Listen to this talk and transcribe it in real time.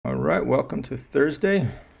Alright, welcome to Thursday.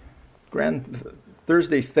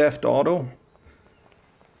 Thursday Theft Auto.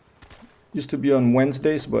 Used to be on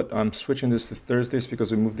Wednesdays, but I'm switching this to Thursdays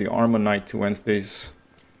because we moved the Arma night to Wednesdays.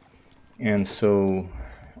 And so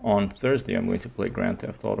on Thursday I'm going to play Grand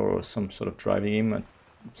Theft Auto or some sort of driving game.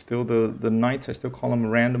 Still the nights, I still call them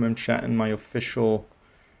random and chat in my official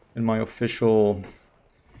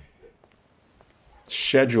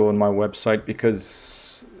schedule on my website, because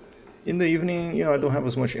in the evening, you know, I don't have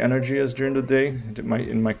as much energy as during the day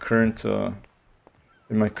in my current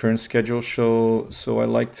schedule. So I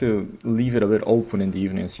like to leave it a bit open in the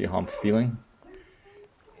evening and see how I'm feeling.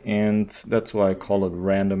 And that's why I call it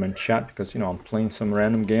random and chat, because, you know, I'm playing some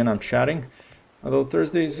random game, I'm chatting. Although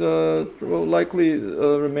Thursdays will likely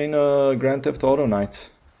remain a Grand Theft Auto night.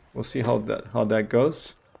 We'll see how that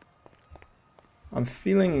goes. I'm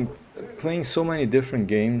feeling playing so many different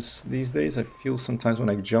games these days. I feel sometimes when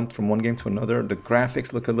I jump from one game to another, the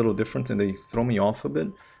graphics look a little different and they throw me off a bit.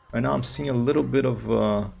 Right now I'm seeing a little bit of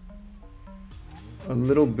do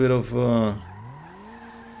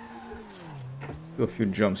a few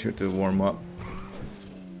jumps here to warm up.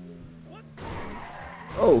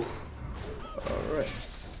 Oh, all right.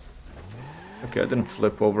 Okay, I didn't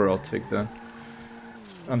flip over. I'll take that.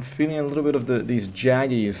 I'm feeling a little bit of these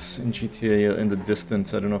jaggies in GTA in the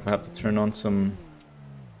distance. I don't know if I have to turn on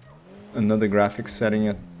another graphics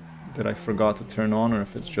setting that I forgot to turn on, or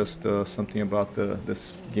if it's just something about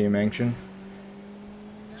this game engine.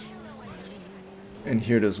 And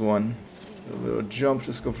here there's one. A little jump,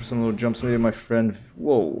 just go for some little jumps. Maybe my friend,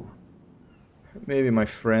 whoa. Maybe my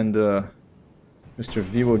friend Mr.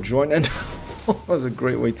 V will join in. That was a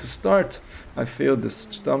great way to start. I failed this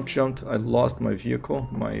stump jump. I lost my vehicle,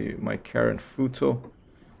 my Karen Futo.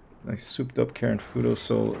 I souped up Karen Futo,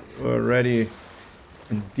 so we're already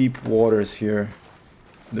in deep waters here.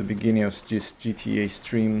 The beginning of this GTA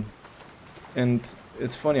stream. And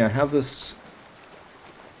it's funny, I have this...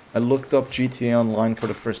 I looked up GTA Online for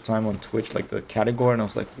the first time on Twitch, like the category, and I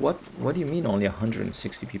was like, what do you mean only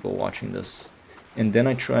 160 people watching this? And then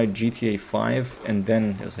I tried GTA 5, and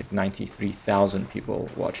then it was like 93,000 people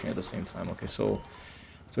watching at the same time. Okay, so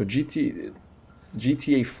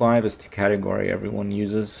GTA 5 is the category everyone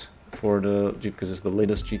uses because it's the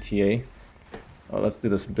latest GTA. Let's do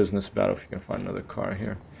this business battle if you can find another car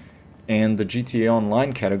here. And the GTA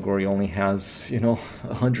Online category only has, you know,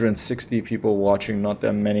 160 people watching, not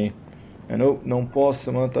that many. And oh, não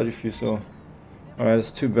posso, semana tá difícil. Alright,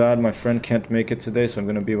 it's too bad my friend can't make it today, so I'm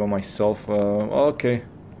gonna be by myself. Okay,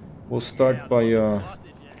 we'll start by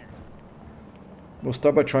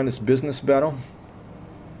trying this business battle.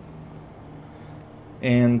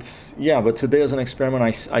 And yeah, but today as an experiment,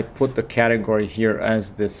 I put the category here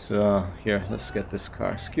as this. Here, let's get this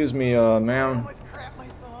car. Excuse me, ma'am.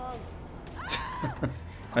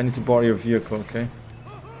 I need to borrow your vehicle, okay?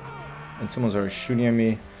 And someone's already shooting at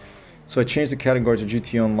me. So I changed the category to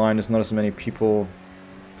GTA Online. There's not as many people,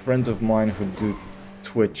 friends of mine who do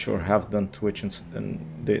Twitch or have done Twitch, and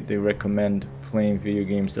they recommend playing video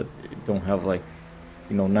games that don't have, like,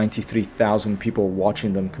 you know, 93,000 people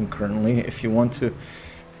watching them concurrently. If you want to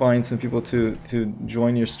find some people to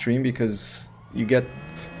join your stream, because you get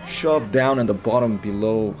shoved down in the bottom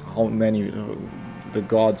below how many, the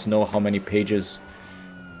gods know how many pages.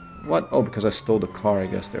 What? Oh, because I stole the car, I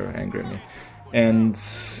guess they were angry at me. And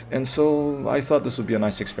so I thought this would be a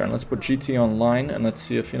nice experiment. Let's put GTA Online and let's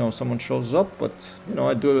see if, you know, someone shows up. But, you know,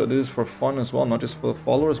 I do this for fun as well, not just for the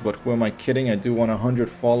followers. But who am I kidding? I do want 100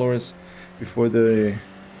 followers before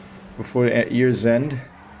year's end.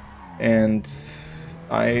 And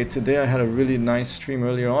today I had a really nice stream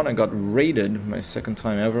earlier on. I got raided, my second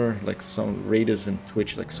time ever. Like, some raiders in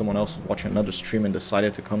Twitch, like someone else was watching another stream and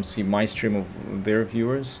decided to come see my stream of their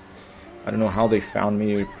viewers. I don't know how they found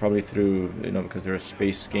me, probably through, you know, because they're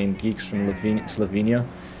space game geeks from Slovenia.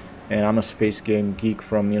 And I'm a space game geek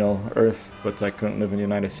from, you know, Earth, but I couldn't live in the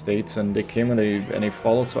United States. And they came and they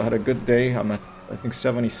followed, so I had a good day. I'm at, I think,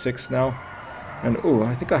 76 now. And, oh,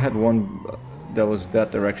 I think I had one that was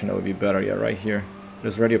that direction that would be better. Yeah, right here.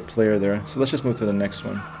 There's already a player there. So let's just move to the next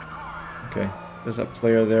one. Okay, there's that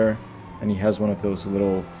player there. And he has one of those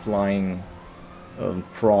little flying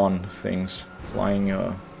prawn things. Flying...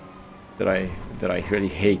 that I really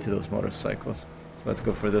hate those motorcycles. So let's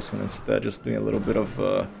go for this one instead, just doing a little bit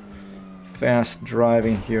of fast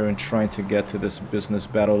driving here and trying to get to this business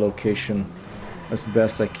battle location as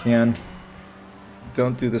best I can.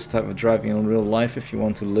 Don't do this type of driving in real life if you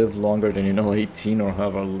want to live longer than, you know, 18 or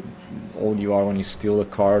however old you are when you steal a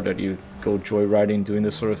car that you go joyriding, doing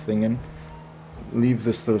this sort of thing in. Leave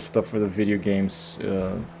this sort of stuff for the video games,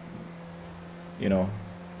 you know.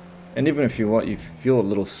 And even if you feel a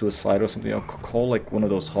little suicidal or something, I'll call like one of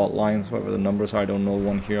those hotlines, whatever the numbers are. I don't know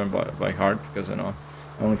one here by heart because I know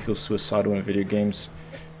I only feel suicidal in video games.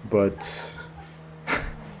 But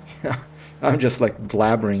yeah, I'm just like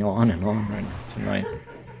blabbering on and on right now tonight.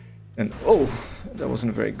 And oh, that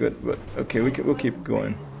wasn't very good. But okay, we'll keep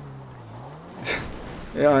going.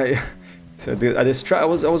 Yeah, so I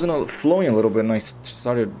was flowing a little bit, and I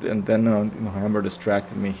started, and then Hammer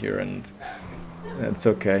distracted me here, and it's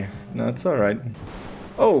okay. No, it's all right.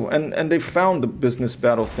 Oh, and they found the business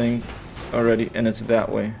battle thing already, and it's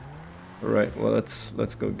that way. All right. Well,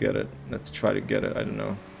 let's go get it. Let's try to get it. I don't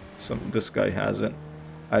know. This guy has it.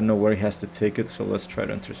 I don't know where he has to take it, so let's try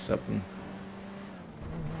to intercept him.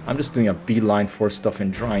 I'm just doing a beeline for stuff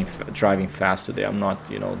and driving fast today. I'm not,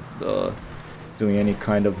 you know, doing any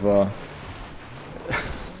kind of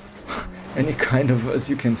as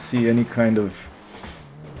you can see, any kind of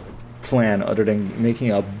plan other than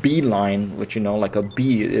making a beeline, which, you know, like a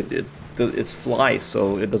bee, it's flies,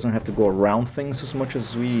 so it doesn't have to go around things as much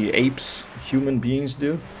as we apes, human beings,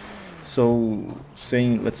 do. So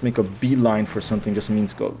saying let's make a beeline for something just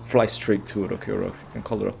means fly straight to it, okay? Or you can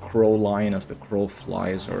call it a crow line as the crow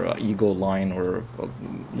flies, or an eagle line, or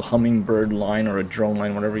a hummingbird line, or a drone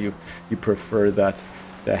line, whatever you prefer that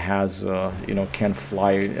has you know, can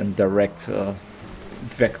fly in direct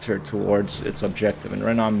vector towards its objective. And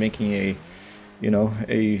right now I'm making a, you know,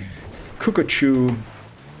 a cockatoo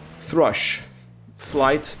thrush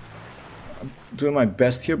flight. I'm doing my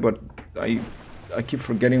best here, but I keep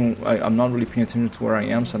forgetting. I'm not really paying attention to where I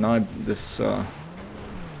am. So now this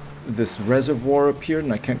reservoir appeared,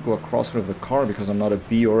 and I can't go across it with the car because I'm not a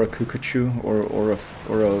bee or a cockatoo or a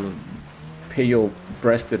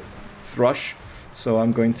pale-breasted thrush. So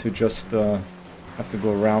I'm going to just have to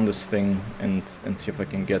go around this thing and see if I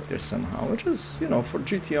can get there somehow. Which is, you know, for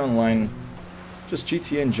GTA Online, just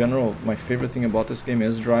GTA in general, my favorite thing about this game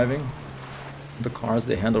is driving. The cars,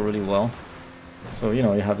 they handle really well. So, you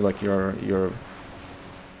know, you have like your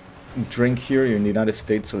drink here. You're in the United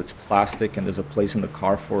States, so it's plastic, and there's a place in the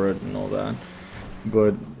car for it and all that.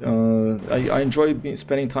 But I enjoy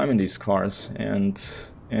spending time in these cars, and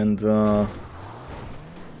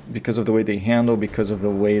because of the way they handle, because of the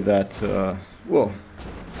way that whoa,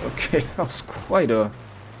 okay, that was quite a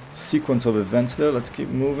sequence of events there. Let's keep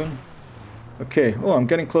moving. Okay, oh, I'm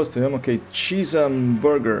getting close to him. Okay,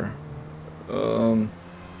 Cheeseburger.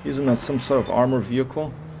 He's in some sort of armored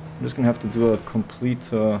vehicle. I'm just gonna have to do a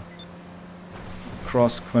complete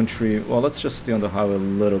cross-country. Well, let's just stay on the highway a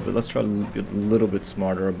little bit. Let's try to be a little bit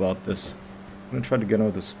smarter about this. I'm gonna try to get out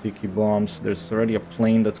of the sticky bombs. There's already a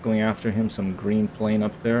plane that's going after him, some green plane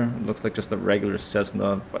up there. It looks like just a regular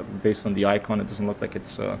Cessna, but based on the icon, it doesn't look like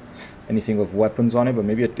it's anything with weapons on it, but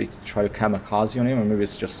maybe they try to kamikaze on him, or maybe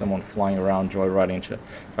it's just someone flying around joyriding to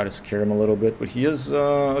try to scare him a little bit. But he is,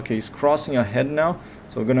 okay, he's crossing ahead now,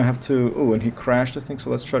 so we're gonna have to, oh, and he crashed, I think, so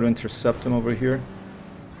let's try to intercept him over here.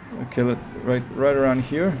 Okay, right around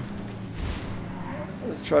here.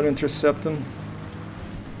 Let's try to intercept him.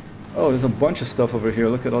 Oh, there's a bunch of stuff over here.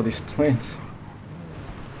 Look at all these planes.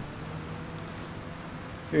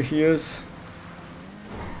 Here he is.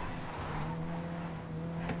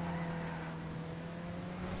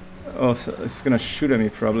 Oh, so it's gonna shoot at me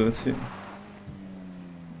probably. Let's see.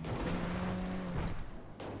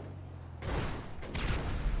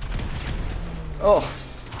 Oh!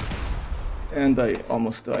 And I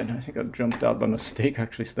almost died. I think I jumped out by mistake.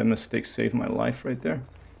 Actually, that mistake saved my life right there.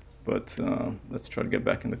 But let's try to get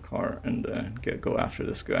back in the car and go after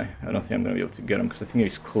this guy. I don't think I'm going to be able to get him because I think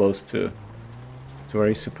he's close to where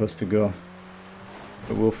he's supposed to go.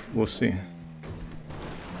 But we'll see.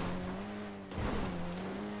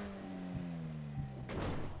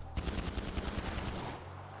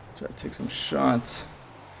 Try to take some shots.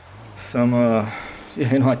 Yeah,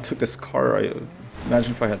 you know, I took this car.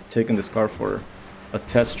 Imagine if I had taken this car for a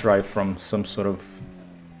test drive from some sort of,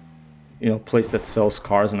 you know, place that sells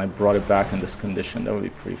cars, and I brought it back in this condition. That would be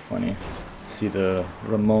pretty funny. See the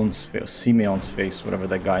Ramon's face, Simeon's face, whatever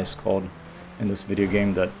that guy is called in this video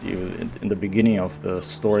game, that in the beginning of the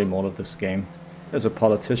story mode of this game, as a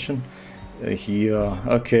politician.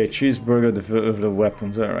 Okay, Cheeseburger, the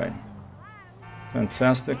weapons, alright.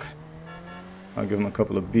 Fantastic. I'll give him a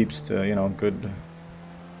couple of beeps to, you know, good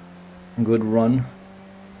run.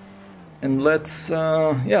 And let's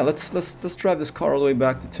drive this car all the way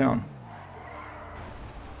back to town.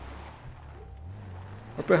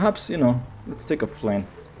 Or perhaps, you know, let's take a plane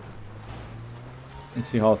and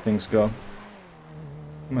see how things go.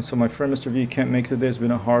 So my friend Mr. V can't make today. It's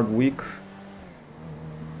been a hard week.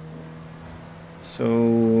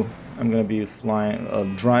 So I'm gonna be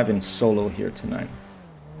driving solo here tonight.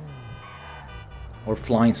 Or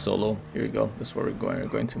flying solo. Here you go. This is where we're going. We're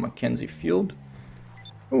going to Mackenzie Field.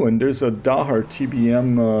 Oh, and there's a Dahar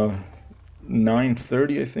TBM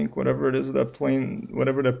 930, I think, whatever it is, that plane,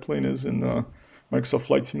 whatever that plane is in Microsoft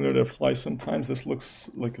Flight Simulator that flies sometimes. This looks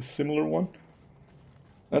like a similar one.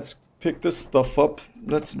 Let's pick this stuff up.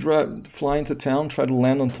 Let's fly into town, try to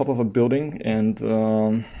land on top of a building, and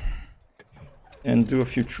do a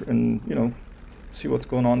few, you know, see what's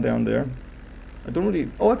going on down there. I don't really...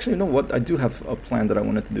 Oh, actually, you know what? I do have a plan that I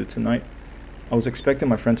wanted to do tonight. I was expecting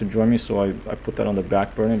my friend to join me, so I put that on the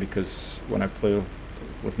back burner, because when I play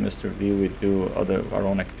with Mr. V, we do our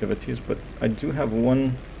own activities. But I do have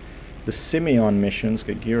one... The Simeon missions,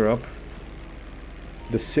 get gear up.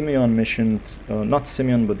 The Simeon missions... not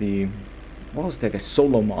Simeon, but the... What was that guy?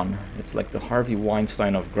 Solomon. It's like the Harvey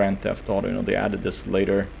Weinstein of Grand Theft Auto. You know, they added this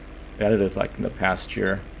later. They added it like in the past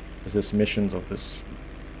year. There's this missions of this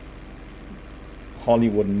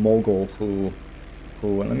Hollywood mogul who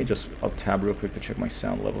and let me just, I'll tab real quick to check my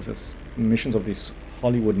sound levels. It's missions of this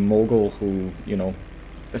Hollywood mogul who, you know,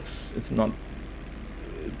 it's not,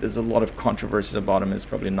 there's a lot of controversies about him. He's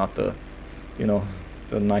probably not the, you know,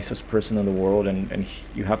 the nicest person in the world, and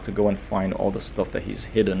you have to go and find all the stuff that he's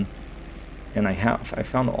hidden. And I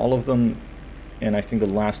found all of them, and I think the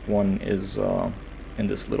last one is in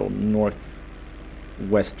this little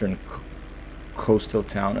northwestern coastal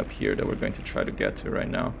town up here that we're going to try to get to right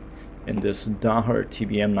now. In this Dahar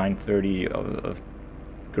TBM 930 of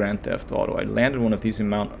Grand Theft Auto. I landed one of these in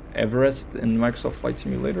Mount Everest in Microsoft Flight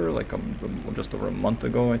Simulator like just over a month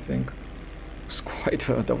ago, I think. It was quite,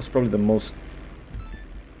 that was probably the most...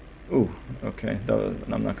 Ooh, okay,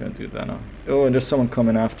 I'm not gonna do that now. Oh, and there's someone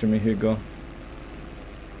coming after me, here you go.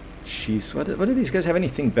 Jeez, what do these guys have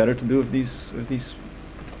anything better to do with these...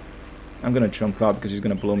 I'm gonna jump out because he's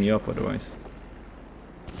gonna blow me up otherwise.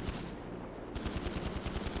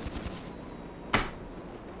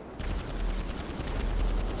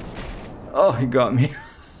 Oh, he got me.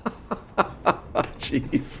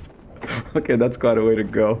 Jeez. Okay, that's quite a way to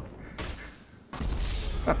go.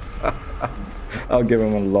 I'll give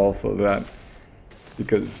him a lull for that.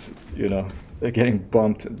 Because, you know, they're getting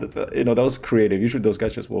bumped. You know, that was creative. Usually those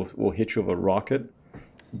guys just will hit you with a rocket.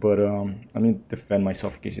 But, I mean, defend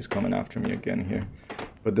myself in case he's coming after me again here.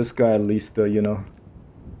 But this guy at least, you know...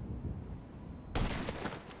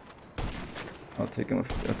 I'll take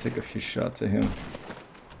a few shots at him.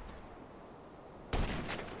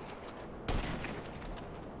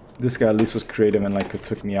 This guy at least was creative and like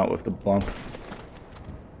took me out with the bump.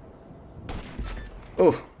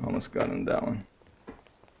 Oh, almost got him that one.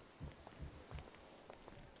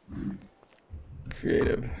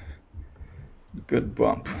 Creative. Good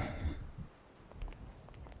bump.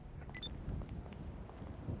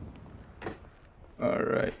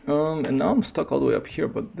 Alright, and now I'm stuck all the way up here,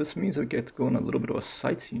 but this means I get to go on a little bit of a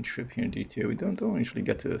sightseeing trip here in GTA. We don't usually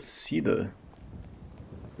get to see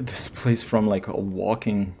this place from like a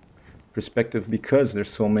walking perspective because there's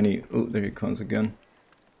so many... Oh, there he comes again.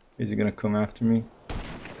 Is he gonna come after me?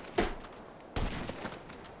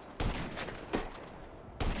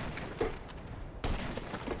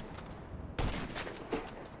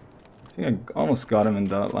 I think I almost got him in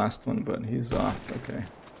that last one, but he's off. Okay.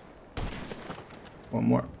 One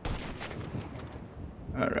more.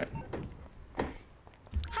 Alright.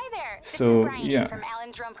 Hi there. So, this is Brian yeah. from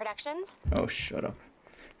Alan Drone Productions. Oh, shut up.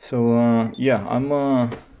 So, yeah, I'm,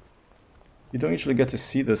 you don't usually get to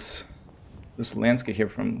see this landscape here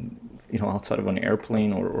from, you know, outside of an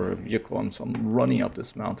airplane or a vehicle. So I'm running up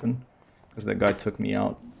this mountain because that guy took me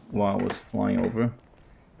out while I was flying over.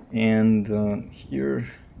 And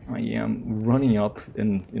here I am running up,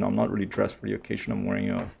 and, you know, I'm not really dressed for the occasion. I'm wearing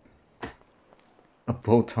a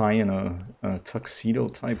bow tie and a tuxedo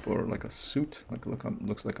type, or like a suit.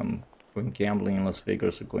 Looks like I'm going gambling in Las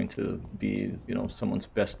Vegas, or going to be, you know, someone's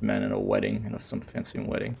best man in a wedding, you know, some fancy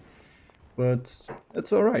wedding. But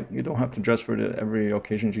it's all right. You don't have to dress for every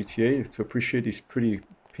occasion in GTA. To appreciate these pretty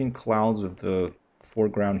pink clouds of the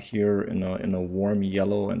foreground here in a warm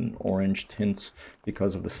yellow and orange tints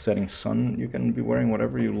because of the setting sun, you can be wearing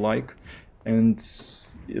whatever you like, and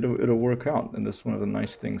it'll work out. And that's one of the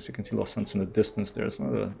nice things. You can see Los Santos in the distance there. It's one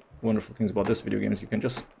of the wonderful things about this video game is you can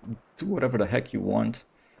just do whatever the heck you want,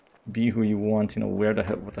 be who you want, you know,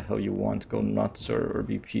 what the hell you want, go nuts or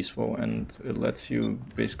be peaceful, and it lets you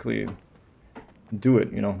basically do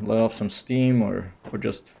it, you know, let off some steam or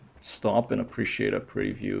just stop and appreciate a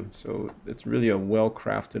pretty view. So it's really a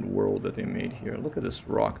well-crafted world that they made here. Look at this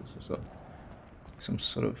rock. This is some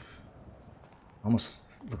sort of, almost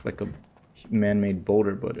looks like a man-made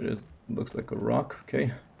boulder, but it looks like a rock.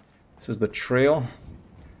 Okay, this is the trail.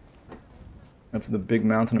 After the big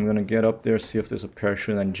mountain, I'm gonna get up there, see if there's a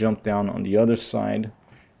parachute, and then jump down on the other side.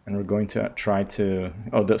 And we're going to try to...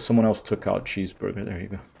 Oh, someone else took out Cheeseburger. There you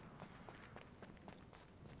go.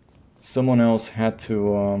 Someone else had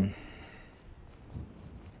to...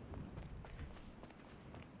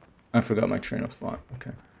 I forgot my train of thought.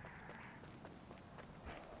 Okay.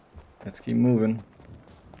 Let's keep moving.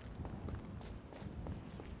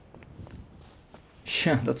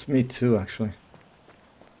 Yeah, that's me too, actually.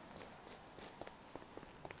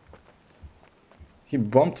 He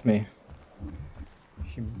bumped me.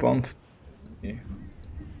 He bumped me.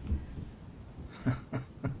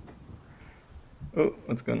 Oh,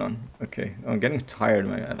 what's going on? Okay, I'm getting tired,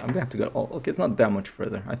 man. I'm gonna have to go. Oh, okay, it's not that much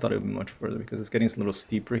further. I thought it would be much further because it's getting a little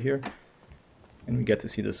steeper here. And we get to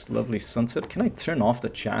see this lovely sunset. Can I turn off the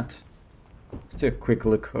chat? Let's take a quick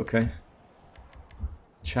look, okay?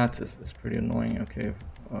 Chat is pretty annoying, okay.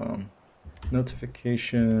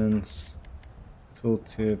 Notifications,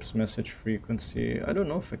 tooltips, message frequency. I don't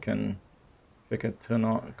know if I can turn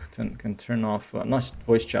off not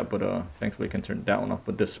voice chat, but thankfully I can turn that one off.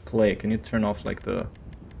 But display, can you turn off like the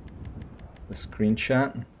screen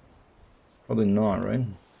chat? Probably not, right?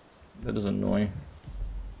 That is annoying.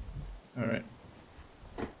 All right.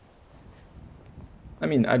 I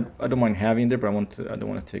mean, I don't mind having it there, but I don't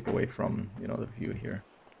want to take away from, you know, the view here.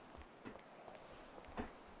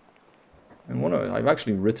 And I've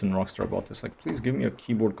actually written Rockstar about this. Like, please give me a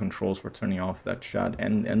keyboard controls for turning off that chat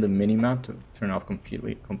and the minimap to turn off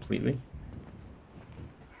completely.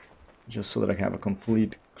 Just so that I have a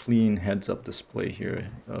complete clean heads-up display here,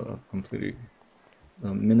 completely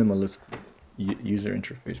minimalist user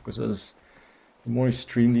interface. Because the more you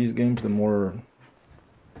stream these games, the more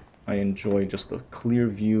I enjoy just a clear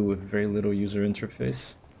view with very little user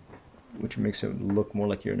interface, which makes it look more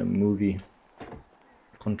like you're in a movie,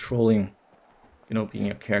 controlling, you know,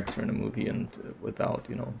 being a character in a movie and without,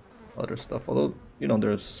 you know, other stuff. Although, you know,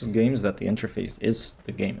 there's games that the interface is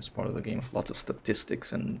the game, is part of the game, with lots of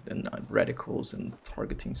statistics and reticles and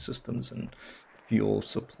targeting systems and fuel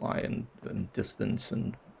supply and distance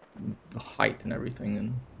and height and everything,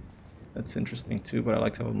 and that's interesting too. But I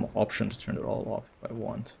like to have an option to turn it all off if I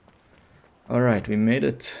want. Alright, we made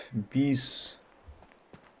it.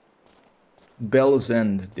 Bell's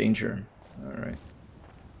End, danger. Alright.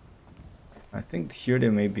 I think here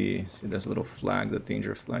there may be, see there's a little flag, the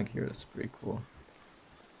danger flag here, that's pretty cool.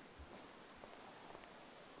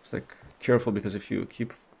 It's like, careful, because if you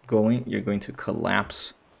keep going, you're going to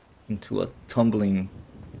collapse into a tumbling,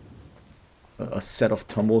 a set of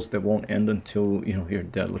tumbles that won't end until, you know, you're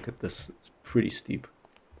dead. Look at this, it's pretty steep.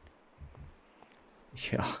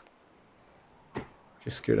 Yeah.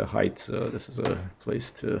 Just scared of heights, this is a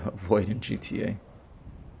place to avoid in GTA.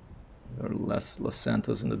 There are less Los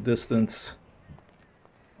Santos in the distance.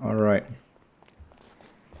 Alright.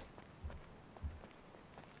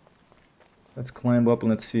 Let's climb up and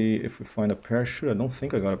let's see if we find a parachute. I don't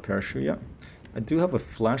think I got a parachute yet. I do have a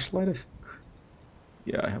flashlight, I think.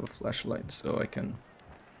 Yeah, I have a flashlight, so I can,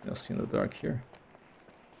 you know, see in the dark here.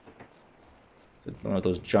 It's one of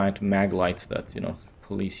those giant mag lights that, you know,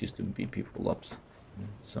 police used to beat people up. In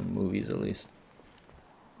some movies, at least.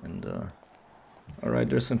 And, alright,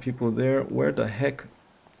 there's some people there. Where the heck...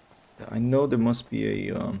 I know there must be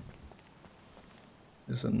a,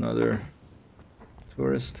 there's another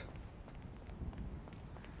tourist.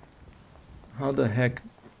 How the heck,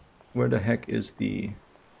 where the heck is the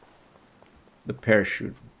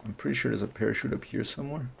parachute? I'm pretty sure there's a parachute up here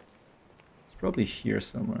somewhere. It's probably here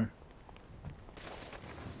somewhere.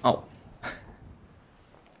 Oh.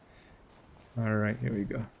 Alright, here we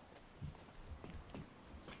go.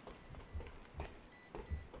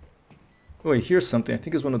 Oh, wait, here's something. I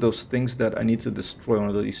think it's one of those things that I need to destroy, one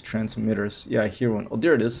of these transmitters. Yeah, I hear one. Oh,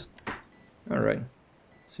 there it is. Alright.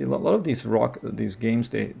 See, a lot of these games,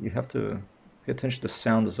 you have to pay attention to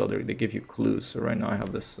sound as well. They give you clues. So right now I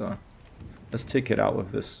have this, let's take it out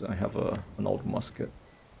with this. I have an old musket.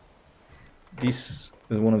 This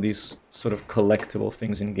is one of these sort of collectible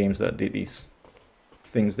things in games, that these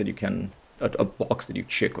things that you can, a box that you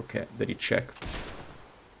check, okay, that you check.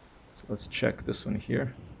 So let's check this one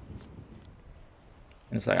here.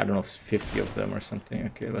 And it's like, I don't know if it's 50 of them or something.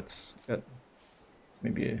 Okay, let's get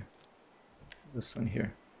maybe this one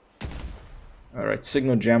here. Alright,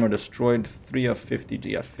 signal jammer destroyed. 3 of 50.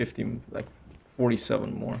 Yeah, 50, like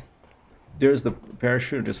 47 more. There's the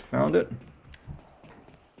parachute, just found it.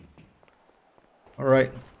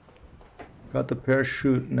 Alright. Got the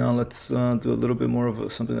parachute. Now let's do a little bit more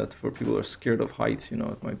of something that for people who are scared of heights, you know,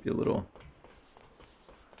 it might be a little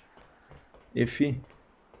iffy.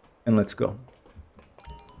 And let's go.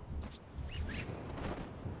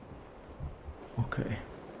 Okay.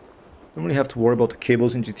 Don't really have to worry about the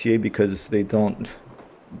cables in GTA because they don't.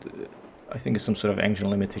 I think it's some sort of engine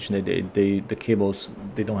limitation. The cables,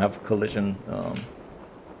 they don't have collision.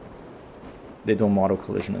 They don't model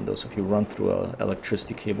collision in those. If you run through a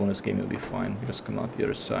electricity cable in this game, you'll be fine. You just come out the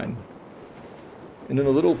other side. And then a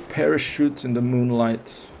little parachute in the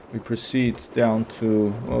moonlight. We proceed down to,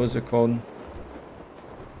 what was it called?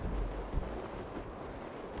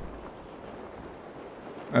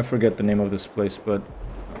 I forget the name of this place, but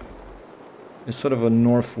it's sort of a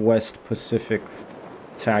Northwest Pacific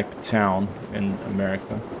type town in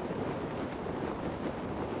America.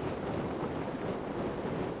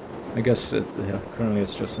 I guess currently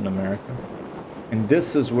it's just in America. And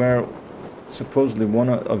this is where supposedly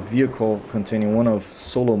a vehicle containing one of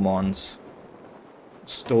Solomon's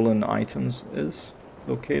stolen items is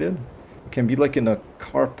located. It can be like in a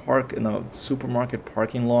car park in a supermarket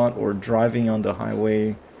parking lot, or driving on the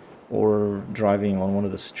highway, or driving on one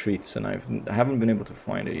of the streets, and I haven't been able to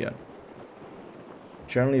find it yet.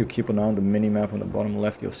 Generally, you keep an eye on the mini-map on the bottom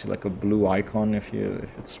left. You'll see like a blue icon if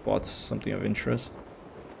it spots something of interest.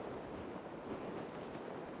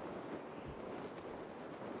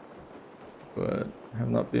 But I have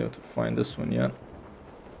not been able to find this one yet.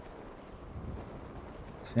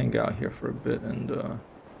 Let's hang out here for a bit and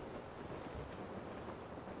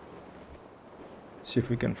see if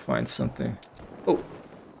we can find something. Oh!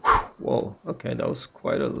 Whoa, okay, that was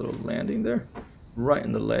quite a little landing there. Right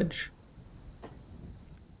in the ledge.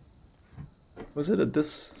 Was it at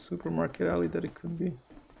this supermarket alley that it could be?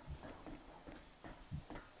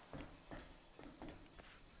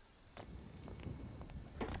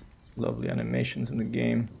 Lovely animations in the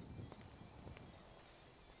game.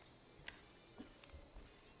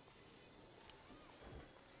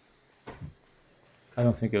 I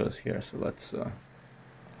don't think it was here, so let's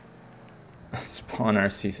spawn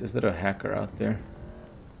RCs. Is there a hacker out there?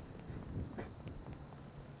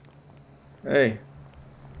 Hey.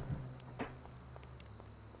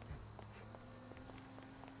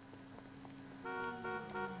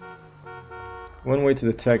 One way to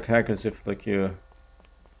detect hackers if like you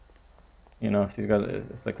know, if these guys,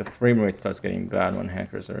 it's like the frame rate starts getting bad when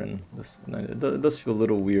hackers are in this. It does feel a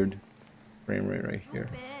little weird, frame rate right here.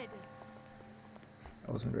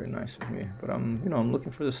 That wasn't very nice of me, but I'm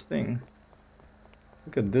looking for this thing.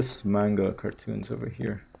 Look at this manga cartoons over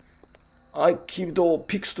here. Aikido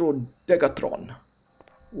Pixtro Degatron.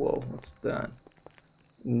 Whoa, what's that?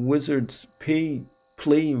 Wizards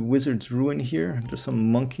play Wizards Ruin here. There's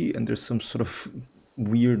some monkey and there's some sort of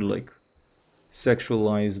weird like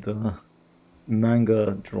sexualized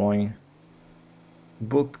manga drawing.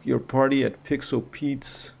 Book your party at Pixel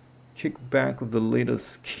Pete's. Kick back with the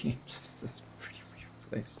latest games. This is a pretty weird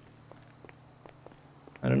place.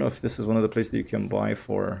 I don't know if this is one of the places that you can buy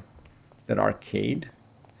for that arcade.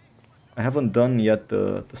 I haven't done yet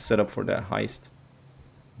the setup for that heist.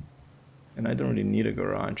 And I don't really need a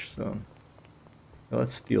garage, so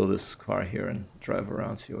let's steal this car here and drive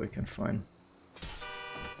around, see what we can find.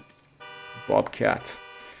 Bobcat.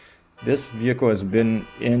 This vehicle has been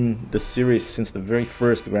in the series since the very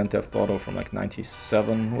first Grand Theft Auto from like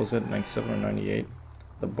 97, was it? 97 or 98?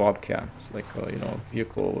 The Bobcat. It's like a, a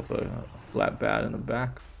vehicle with a flat bed in the back.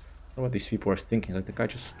 I don't know what these people are thinking. Like the guy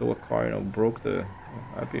just stole a car, broke the...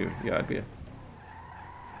 I'd be...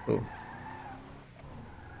 Oh.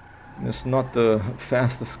 And it's not the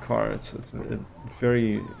fastest car. It's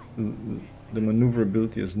very... The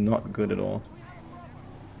maneuverability is not good at all.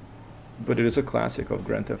 But it is a classic of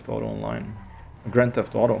Grand Theft Auto Online. Grand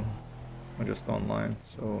Theft Auto, not just online,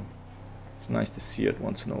 so it's nice to see it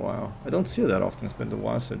once in a while. I don't see it that often. It's been a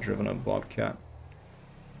while since I've driven a Bobcat.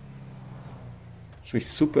 Should we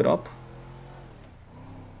soup it up?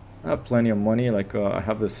 I have plenty of money. Like I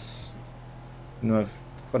have this, I've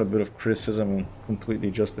quite a bit of criticism and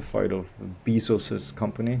completely justified of Bezos's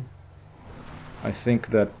company. I think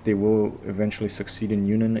that they will eventually succeed in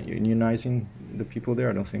unionizing the people there.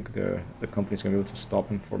 I don't think the company's going to be able to stop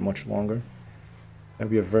them for much longer. That'd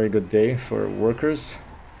be a very good day for workers.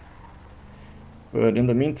 But in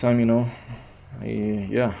the meantime,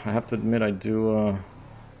 I have to admit I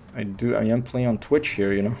am playing on Twitch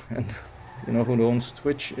here, and who owns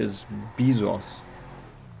Twitch is Bezos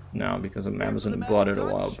now because of Amazon bought it a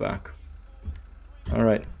while back. All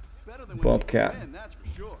right, Bobcat.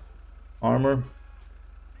 Armor.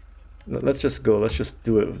 Let's just go. Let's just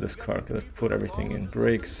do it with this car. Let's put everything in.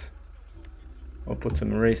 Brakes. I'll put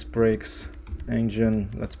some race brakes.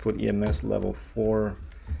 Engine. Let's put EMS level 4.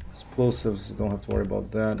 Explosives. Don't have to worry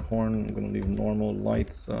about that. Horn. I'm gonna leave normal.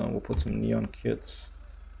 Lights. We'll put some neon kits.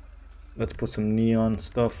 Let's put some neon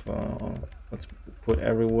stuff. Let's put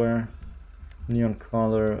everywhere. Neon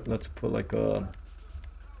color. Let's put like a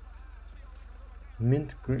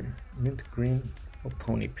mint green or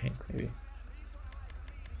pony pink maybe.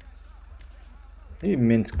 Maybe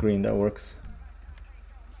mint green, that works.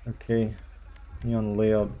 Okay, neon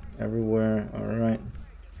layout everywhere. All right.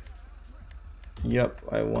 Yep,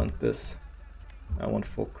 I want this. I want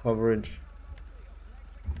full coverage.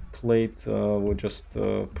 Plate, we'll just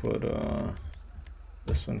put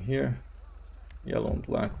this one here. Yellow and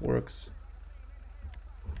black works.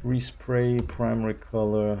 Respray, primary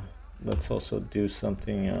color. Let's also do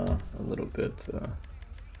something a little bit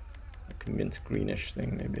like a mint greenish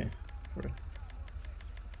thing maybe.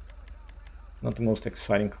 Not the most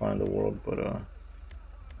exciting car in the world, but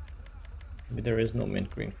maybe there is no mint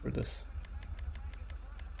green for this.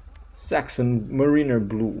 Saxon Mariner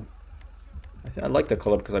Blue. I like the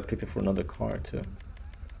color because I picked it for another car too.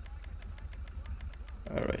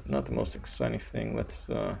 Alright, not the most exciting thing. Let's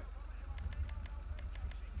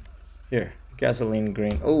here, gasoline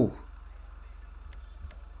green. Oh,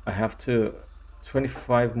 I have to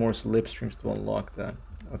 25 more slipstreams to unlock that.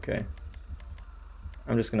 Okay,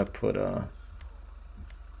 I'm just gonna put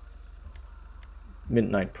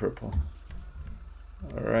midnight purple.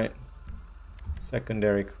 Alright,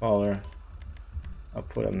 secondary color, I'll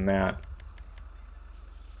put a matte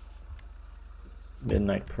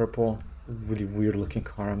midnight purple. Really weird looking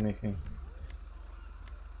car I'm making.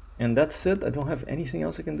 And that's it. I don't have anything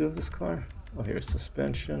else I can do with this car. Oh, here's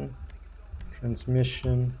suspension,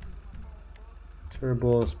 transmission,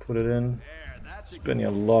 turbo. Let's put it in. Spending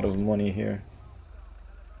a lot of money here.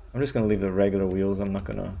 I'm just gonna leave the regular wheels. I'm not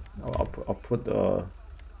gonna. I'll put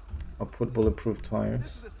bulletproof tires.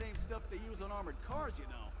 This is the same stuff they use on armored cars, you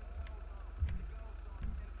know.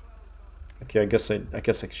 Okay, I guess I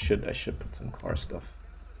should put some car stuff,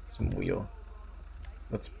 some wheel.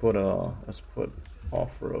 Let's put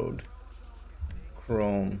off-road,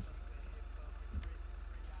 chrome.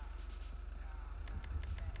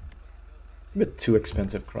 A bit too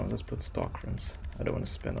expensive chrome. Let's put stock chromes. I don't want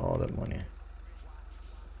to spend all that money.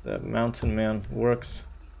 The Mountain Man works.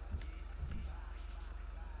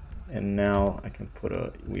 And now I can put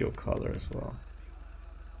a wheel color as well.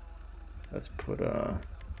 Let's put a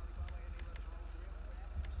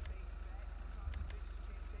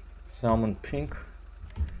salmon pink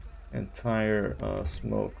and tire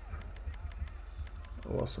smoke.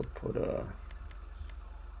 I'll also put a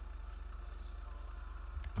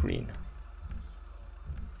green.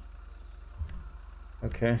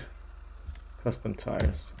 Okay, custom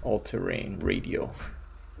tires, all-terrain, radio.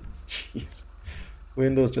 Jeez,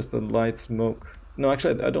 windows just a light smoke. No,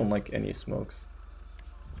 actually I don't like any smokes.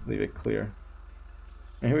 Let's leave it clear.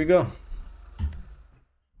 And here we go.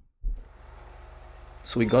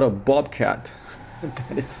 So we got a Bobcat.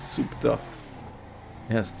 That is souped up.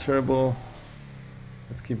 It has turbo.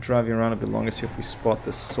 Let's keep driving around a bit longer, see if we spot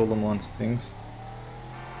the Solomon's things.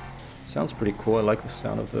 Sounds pretty cool. I like the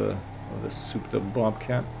sound of the souped up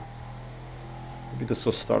Bobcat. Maybe this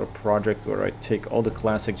will start a project where I take all the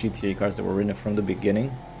classic GTA cars that were written from the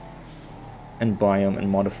beginning and buy them and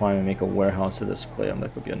modify them and make a warehouse to display them.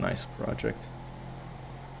 That could be a nice project.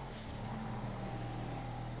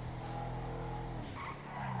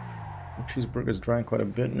 Cheeseburger's drying quite a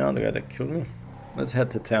bit now, the guy that killed me. Let's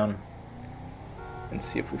head to town and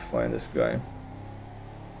see if we find this guy.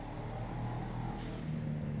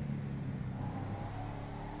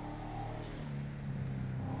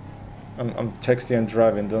 I'm texting and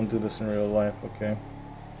driving, don't do this in real life, okay?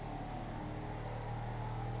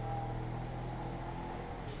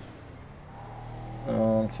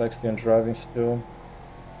 Texting and driving still.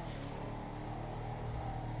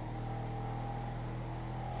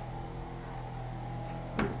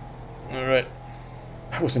 Alright.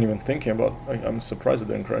 I wasn't even thinking about... I'm surprised it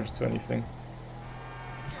didn't crash into anything.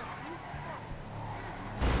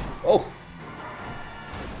 Oh!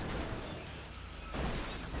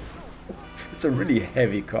 It's a really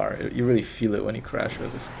heavy car. You really feel it when you crash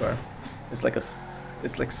with this car. It's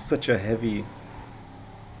like such a heavy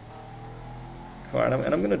car.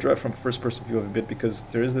 And I'm gonna drive from first person view of a bit because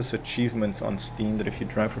there is this achievement on Steam that if you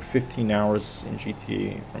drive for 15 hours in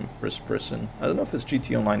GTA from first person, I don't know if it's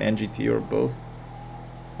GTA Online and GTA or both,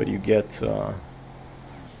 but you get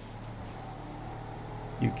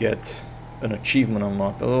an achievement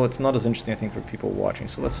unlocked. Although it's not as interesting, I think, for people watching.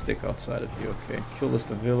 So let's stick outside of you. Okay, kill list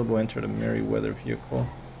available. Enter the Merryweather vehicle.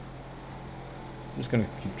 I'm just gonna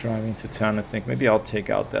keep driving to town. I think maybe I'll take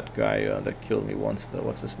out that guy that killed me once.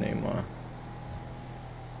 What's his name?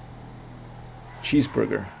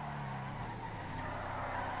 Cheeseburger.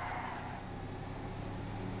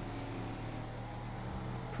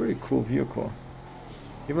 Pretty cool vehicle.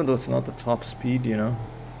 Even though it's not the top speed, you know.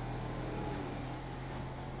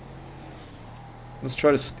 Let's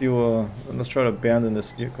try to steal let's try to abandon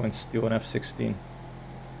this vehicle and steal an F-16.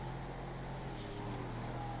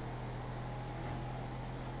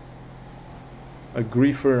 A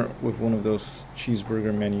griefer with one of those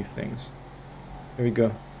cheeseburger menu things. Here we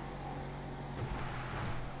go.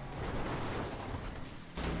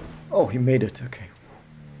 Oh, he made it, okay.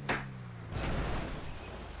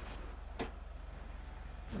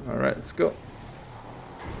 Alright, let's go.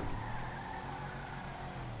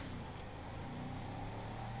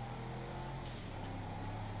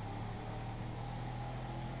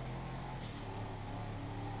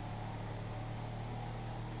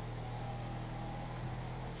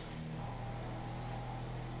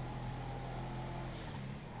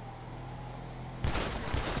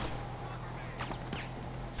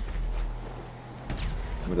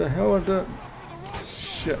 Where the hell are the...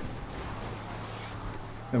 Shit.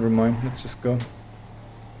 Never mind, let's just go.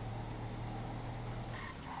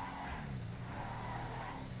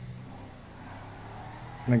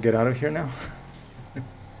 Can I get out of here now?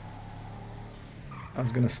 I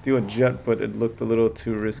was gonna steal a jet, but it looked a little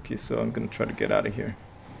too risky, so I'm gonna try to get out of here.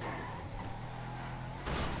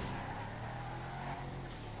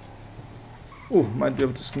 Ooh, might be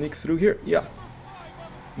able to sneak through here. Yeah.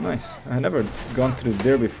 Nice. I had never gone through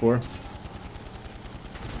there before.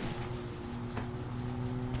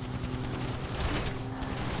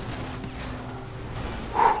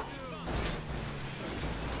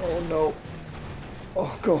 Oh no.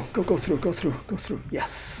 Oh, go through.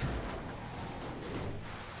 Yes.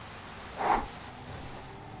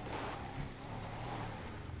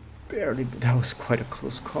 Barely, but that was quite a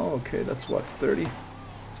close call. Okay, that's what, 30?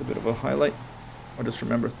 It's a bit of a highlight. I'll just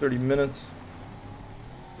remember 30 minutes.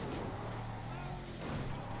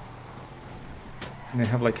 And they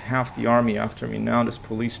have like half the army after me now, there's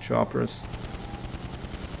police choppers.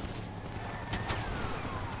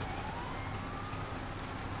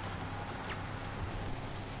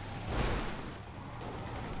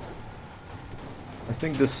 I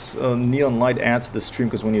think this neon light adds to the stream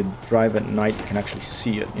because when you drive at night you can actually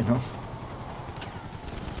see it, you know?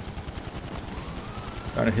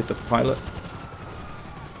 Trying to hit the pilot.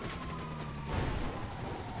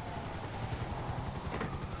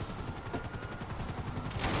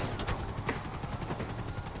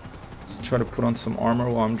 Try to put on some armor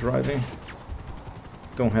while I'm driving.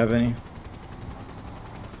 Don't have any.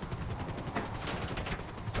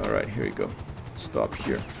 Alright, here we go. Stop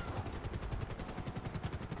here.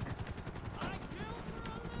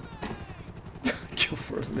 Kill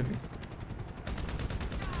for a living.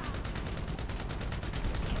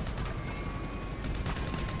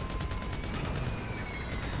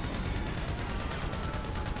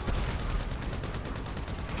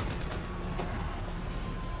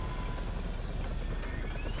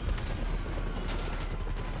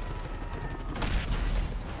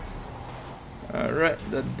 Alright,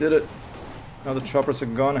 that did it. Now the choppers are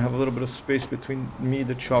gone. I have a little bit of space between me,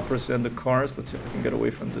 the choppers, and the cars. Let's see if I can get away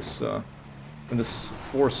from this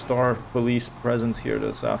 4-star police presence here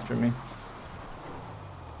that's after me.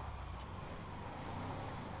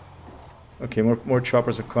 Okay, more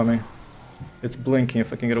choppers are coming. It's blinking.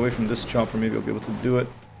 If I can get away from this chopper, maybe I'll be able to do it.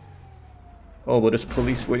 Oh, but there's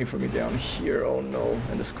police waiting for me down here. Oh no,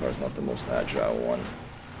 and this car's not the most agile one.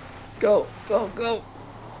 Go, go, go!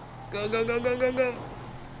 Go, go, go, go, go, go!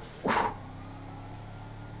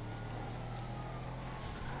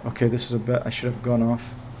 Okay, this is a bet. I should have gone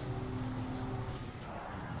off.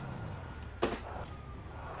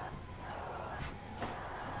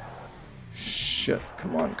 Shit,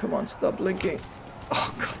 come on, stop blinking.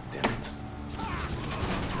 Oh, god damn it.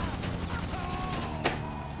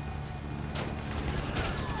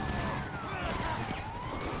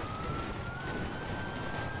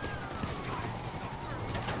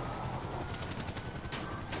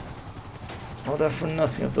 All that for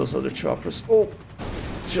nothing of those other choppers. Oh,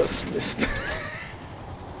 just missed.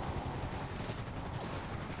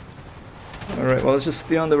 Alright, well, let's just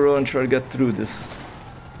stay on the road and try to get through this.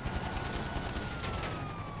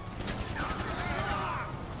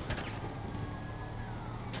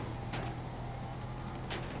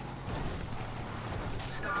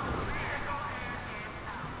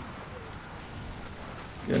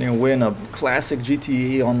 Getting away in a classic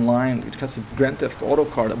GTA Online, which has a Grand Theft Auto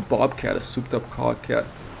car, a Bobcat, a souped up Bobcat.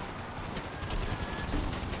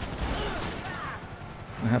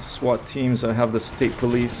 I have SWAT teams, I have the state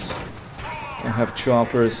police, I have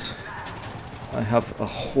choppers, I have a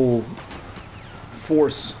whole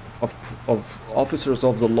force of officers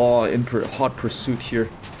of the law in hot pursuit here.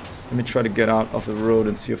 Let me try to get out of the road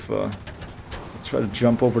and see if let's try to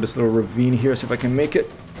jump over this little ravine here, see if I can make it.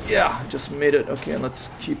 Yeah, just made it. Okay, let's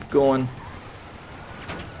keep going.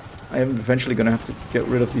 I am eventually gonna have to get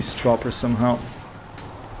rid of these choppers somehow.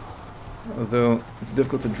 Although it's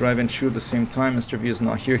difficult to drive and shoot at the same time. Mr. V is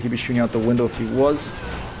not here. He'd be shooting out the window if he was.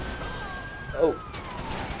 Oh.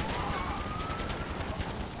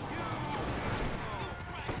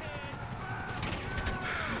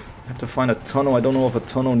 I have to find a tunnel. I don't know of a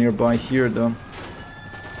tunnel nearby here though.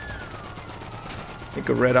 I think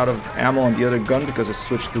I ran out of ammo on the other gun because I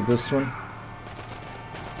switched to this one.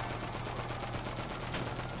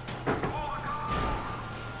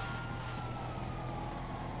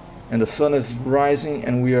 And the sun is rising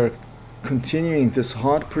and we are continuing this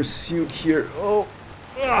hot pursuit here. Oh!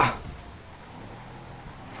 Ah!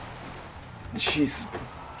 Jeez.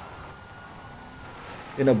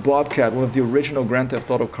 In a Bobcat, one of the original Grand Theft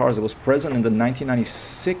Auto cars that was present in the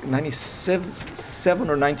 1996, 97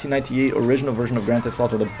 or 1998 original version of Grand Theft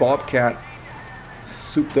Auto, the Bobcat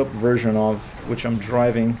souped up version of which I'm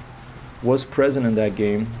driving was present in that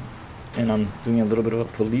game. And I'm doing a little bit of a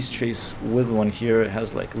police chase with one here. It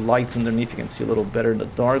has like lights underneath, you can see a little better in the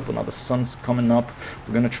dark, but now the sun's coming up.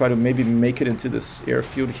 We're gonna try to maybe make it into this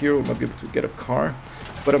airfield here. We might be able to get a car.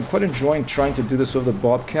 But I'm quite enjoying trying to do this with the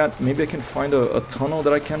Bobcat. Maybe I can find a tunnel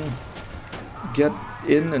that I can get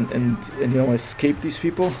in and you know, escape these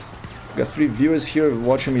people. I've got 3 viewers here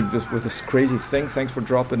watching me just with this crazy thing. Thanks for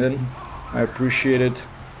dropping in. I appreciate it.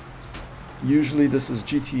 Usually this is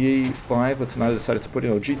GTA 5, but tonight I decided to put, you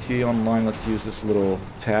know, GTA Online. Let's use this little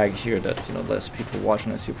tag here that's, you know, less people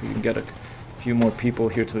watching. Let's see if we can get a few more people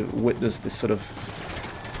here to witness this sort of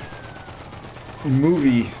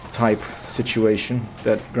movie type situation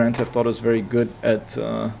that Grand Theft Auto is very good at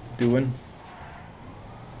doing.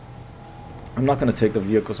 I'm not going to take the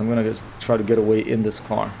vehicles. I'm going to try to get away in this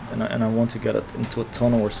car, and I want to get it into a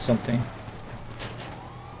tunnel or something.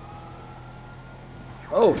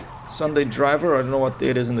 Oh! Sunday Driver, I don't know what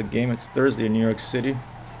day it is in the game, it's Thursday in New York City.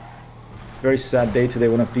 Very sad day today.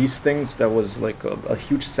 One of these things that was like a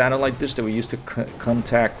huge satellite dish that we used to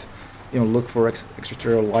contact, you know, look for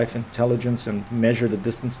extraterrestrial life intelligence and measure the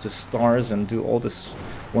distance to stars and do all this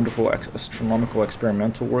wonderful astronomical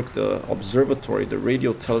experimental work. The observatory, the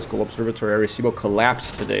Radio Telescope Observatory Arecibo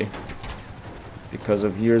collapsed today because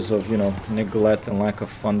of years of, you know, neglect and lack of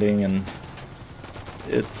funding, and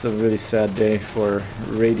it's a really sad day for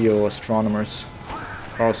radio astronomers.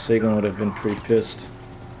 Carl Sagan would have been pretty pissed.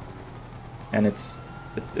 And it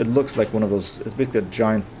looks like one of those, it's basically a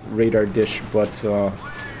giant radar dish, but I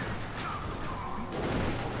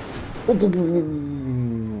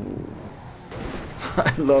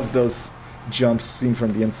love those jumps seen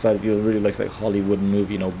from the inside view. It really looks like Hollywood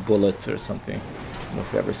movie, you know, Bullet or something. I don't know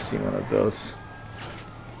if you've ever seen one of those.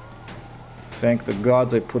 Thank the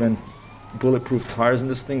gods I put in bulletproof tires in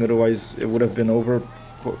this thing, otherwise it would have been over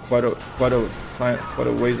quite a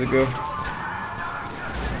ways ago.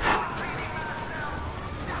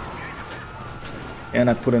 And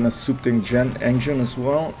I put in a souped in engine as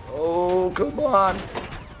well. Oh, come on!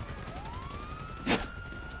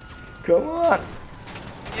 Come on!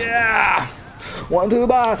 Yeah! 1, 2,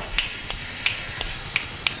 bus!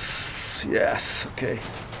 Yes, okay.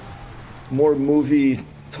 More movie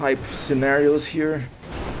type scenarios here.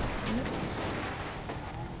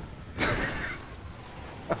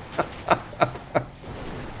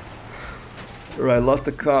 Right, lost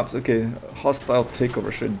the cops. Okay, hostile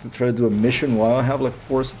takeover. Should I try to do a mission while I have like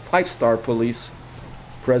 5-star police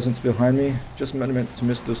presence behind me? Just meant to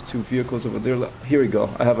miss those 2 vehicles over there. Here we go.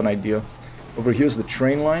 I have an idea. Over here's the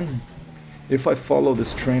train line. If I follow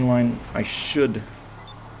this train line, I should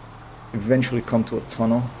eventually come to a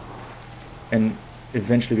tunnel and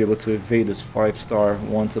eventually be able to evade this 5-star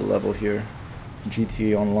wanted level here.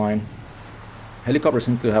 GTA Online. Helicopters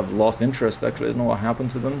seem to have lost interest. Actually, I don't know what happened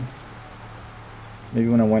to them. Maybe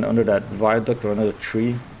when I went under that viaduct or under the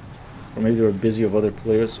tree, or maybe they were busy with other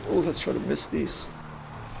players. Oh, let's try to miss these.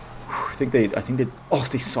 I think they. Oh,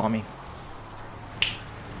 they saw me.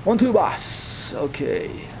 1, 2, boss. Okay.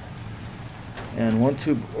 And 1,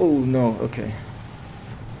 2. Oh no. Okay.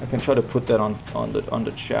 I can try to put that on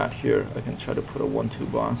the chat here. I can try to put a 1, 2,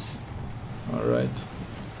 boss. All right.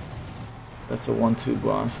 That's a 1, 2,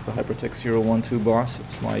 boss. It's a Hypertext 0, 1, 2, boss.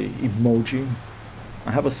 It's my emoji. I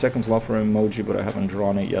have a second slot for an emoji, but I haven't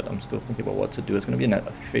drawn it yet. I'm still thinking about what to do. It's going to be a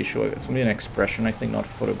facial, it's going to be an expression, I think, not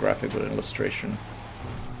photographic, but an illustration.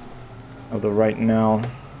 Although right now,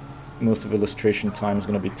 most of illustration time is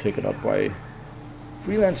going to be taken up by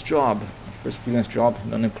freelance job. First freelance job,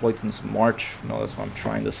 unemployed since March. You know, that's why I'm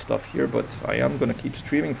trying this stuff here, but I am going to keep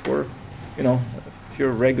streaming for, you know, if you're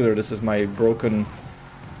a regular, this is my broken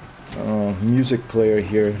music player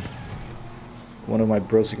here. One of my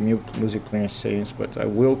basic music player sayings, but I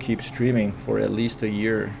will keep streaming for at least a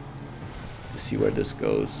year to see where this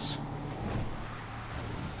goes.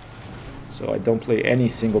 So I don't play any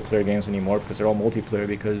single player games anymore because they're all multiplayer,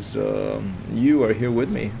 because you are here with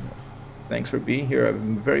me. Thanks for being here, I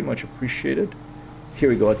very much appreciate it. Here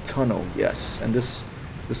we go, a tunnel, yes. And this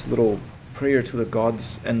little prayer to the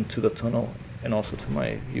gods and to the tunnel, and also to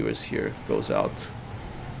my viewers here, goes out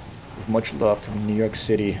with much love to New York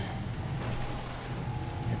City.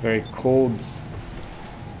 A very cold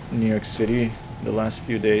New York City the last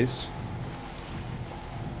few days.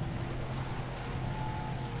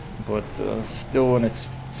 But still on its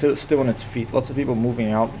feet. Lots of people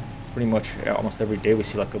moving out. Pretty much almost every day we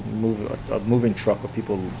see like a moving truck of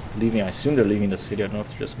people leaving. I assume they're leaving the city. I don't know if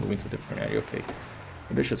they're just moving to a different area. Okay,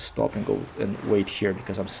 maybe I should stop and go and wait here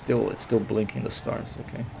because it's still blinking the stars.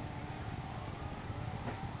 Okay,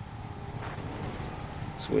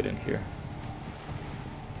 let's wait in here.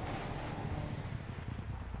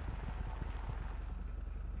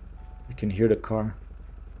 You can hear the car.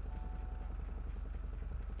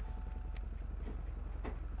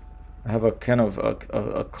 I have a can of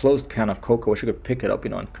a closed can of Coke. I wish I could pick it up, you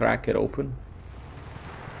know, and crack it open.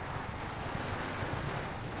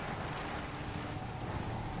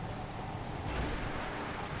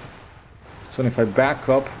 So if I back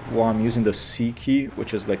up while I'm using the C key,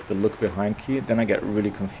 which is like the look behind key, then I get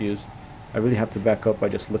really confused. I really have to back up by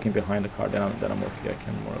just looking behind the car. Then I'm okay. I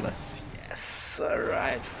can more or less. Yes. All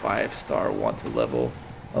right. 5-star wanted level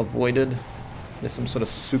avoided. There's some sort of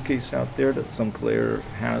suitcase out there that some player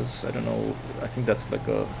has. I don't know. I think that's like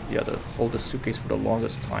to hold the suitcase for the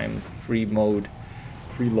longest time. Free mode,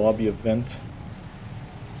 free lobby event.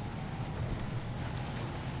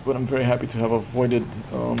 But I'm very happy to have avoided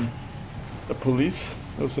the police.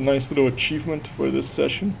 That was a nice little achievement for this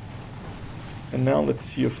session. And now let's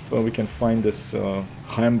see if we can find this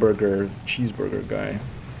hamburger cheeseburger guy.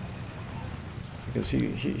 Because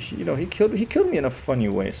he killed me in a funny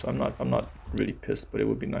way, so I'm not really pissed, but it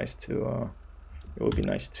would be nice to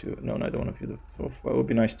no, I don't want to view the profile. It would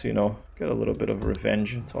be nice to, you know, get a little bit of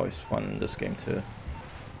revenge. It's always fun in this game to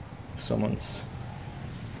if someone's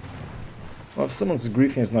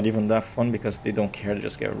griefing is not even that fun because they don't care, to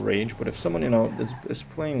just get rage. But if someone, you know, is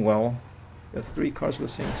playing well, you have 3 cars of the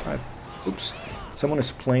same type. Oops. Someone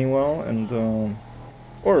is playing well and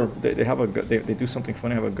or they have they do something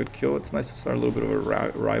funny, have a good kill. It's nice to start a little bit of a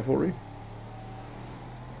rivalry.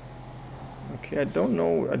 Okay, I don't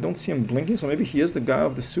know. I don't see him blinking, so maybe he is the guy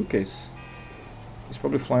of the suitcase. He's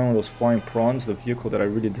probably flying one of those flying prawns, the vehicle that I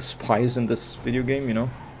really despise in this video game, you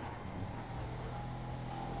know.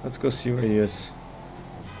 Let's go see where he is.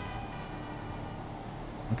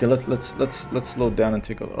 Okay, let's slow down and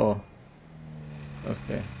take a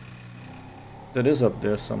okay. That is up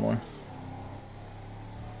there somewhere.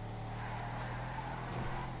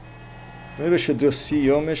 Maybe I should do a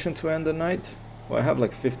CEO mission to end the night. Well, I have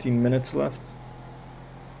like 15 minutes left.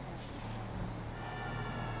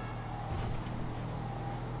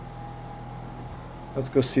 Let's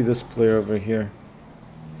go see this player over here.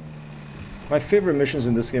 My favorite missions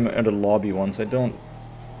in this game are the lobby ones. I don't,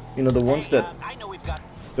 you know, the ones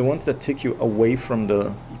that take you away from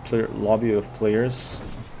the lobby of players.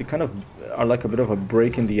 They kind of are like a bit of a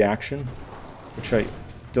break in the action, which I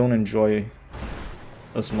don't enjoy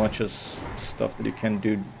as much as stuff that you can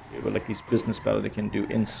do, like these business battles they can do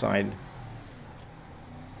inside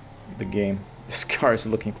the game. This car is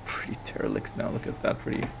looking pretty derelict now. Look at that,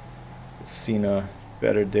 pretty. It's seen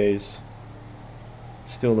better days.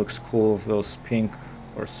 Still looks cool with those pink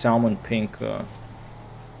or salmon pink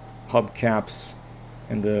hubcaps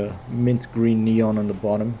and the mint green neon on the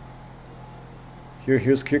bottom. Here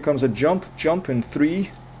comes a jump in 3,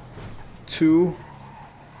 2,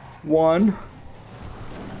 1.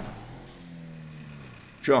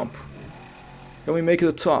 Jump. Can we make it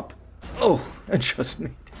to the top? Oh, I just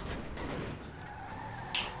made it.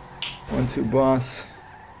 1, 2, boss.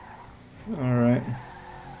 Alright.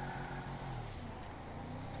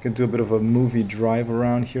 Let's get do a bit of a movie drive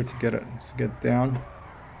around here to get down.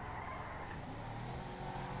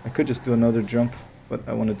 I could just do another jump, but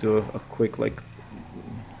I want to do a quick, like,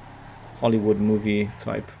 Hollywood movie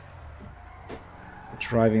type.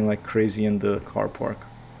 Driving like crazy in the car park.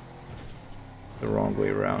 The wrong way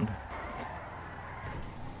around.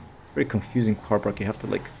 Very confusing car park. You have to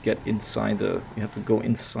like get inside you have to go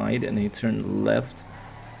inside and then you turn left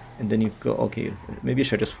and then you go, okay, maybe I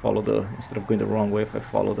should just follow instead of going the wrong way, if I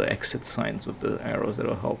follow the exit signs with the arrows,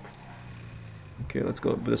 that'll help. Okay,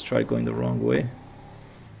 let's try going the wrong way.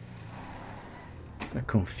 A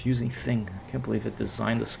confusing thing. I can't believe it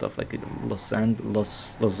designed this stuff like Los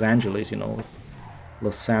Angeles, you know.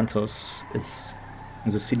 Los Santos is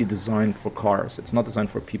a city designed for cars. It's not designed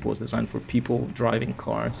for people, it's designed for people driving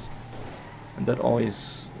cars. And that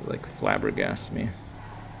always like flabbergasts me.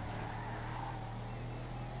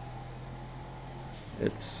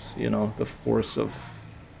 It's, you know, the force of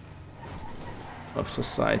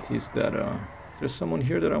societies that there's someone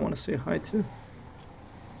here that I want to say hi to.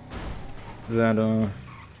 That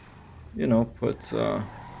you know, put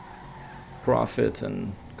profit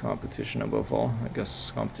and competition above all. I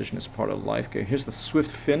guess competition is part of life. Okay, here's the Swift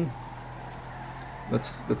Finn.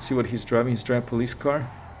 Let's see what he's driving. He's driving a police car.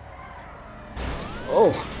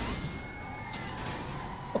 Oh.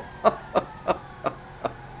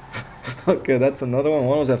 Okay, that's another one.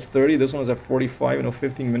 One was at 30, this one was at 45. You know,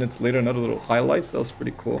 15 minutes later, another little highlight. That was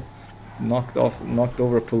pretty cool. Knocked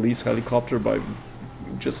over a police helicopter by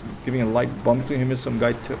just giving a light bump to him. Is some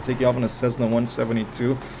guy taking off on a Cessna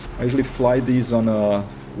 172. I usually fly these on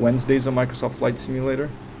Wednesdays on Microsoft Flight Simulator,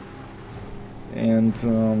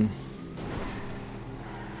 and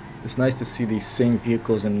it's nice to see these same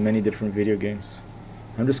vehicles in many different video games.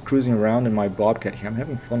 I'm just cruising around in my Bobcat here. I'm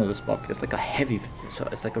having fun with this Bobcat. It's like a heavy, so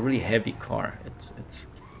it's like a really heavy car.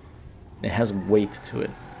 It has weight to it,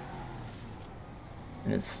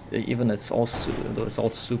 and it's all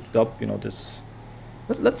souped up. You know, this.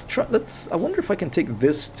 I wonder if I can take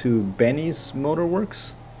this to Benny's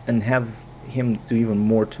Motorworks and have him do even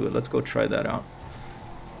more to it. Let's go try that out.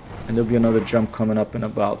 And there'll be another jump coming up in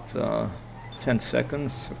about 10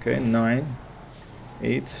 seconds. Okay, 9,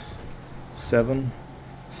 8, 7,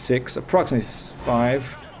 6, approximately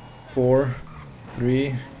 5, 4,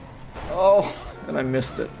 3. Oh, and I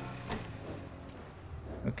missed it.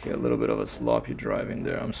 Okay, a little bit of a sloppy driving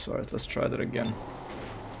there. I'm sorry. Let's try that again.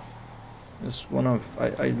 It's one of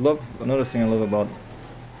I love another thing I love about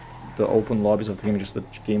the open lobbies of the game, just the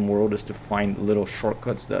game world, is to find little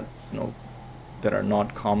shortcuts that, you know, that are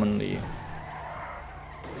not commonly.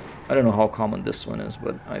 I don't know how common this one is,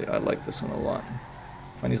 but I like this one a lot.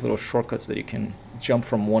 Find these little shortcuts that you can jump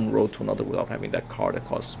from one road to another without having that car that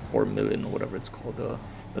costs 4 million or whatever it's called, the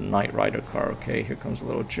Knight Rider car. Okay, here comes a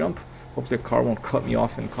little jump. Hopefully the car won't cut me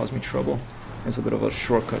off and cause me trouble. It's a bit of a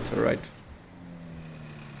shortcut to the right,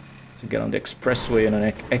 to get on the expressway in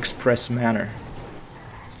an express manner.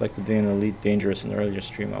 It's like today in Elite Dangerous, in the earlier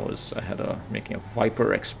stream I had making a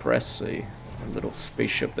Viper Express, a little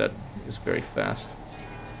spaceship that is very fast.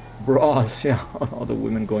 Bras, yeah, all the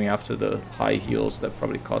women going after the high heels that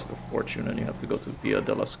probably cost a fortune, and you have to go to Via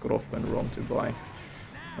della Scrofa in Rome to buy.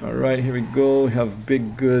 Alright, here we go. We have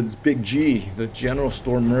Big Goods, Big G, the general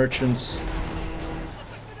store merchants.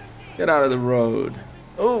 Get out of the road.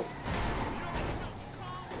 Oh!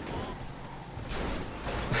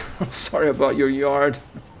 I'm sorry about your yard.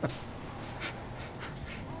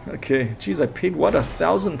 Okay, geez, I paid what,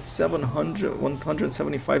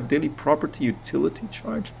 1,175 daily property utility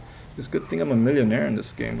charge? It's a good thing I'm a millionaire in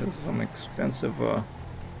this game. This is some expensive.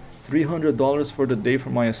 $300 for the day for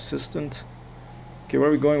my assistant. Okay, where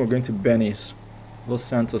are we going? We're going to Benny's, Los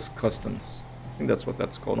Santos Customs. I think that's what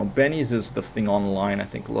that's called. No, Benny's is the thing online. I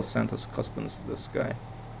think Los Santos Customs is this guy.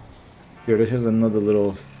 Here, here's another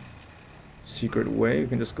little secret way. You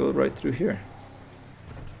can just go right through here,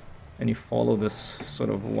 and you follow this sort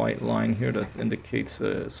of white line here that indicates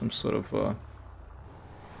some sort of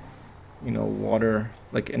you know, water.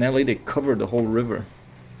 Like in LA, they covered the whole river.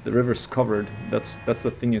 The river's covered. That's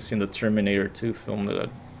the thing you see in the Terminator 2 film, the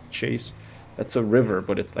chase. That's a river,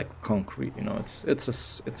 but it's like concrete. You know, it's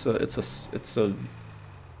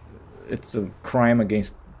a crime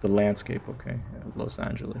against the landscape. Okay, Los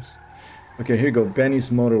Angeles. Okay, here you go, Benny's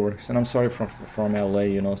Motorworks, and I'm sorry from LA.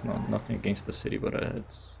 You know, it's nothing against the city, but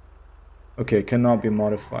it's okay. Cannot be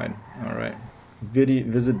modified. All right,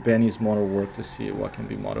 visit Benny's Motorworks to see what can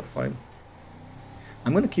be modified.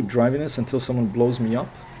 I'm gonna keep driving this until someone blows me up.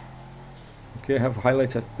 Okay, I have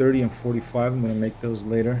highlights at 30 and 45. I'm gonna make those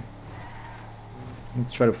later.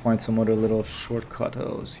 Let's try to find some other little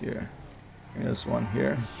shortcuts here. Here's one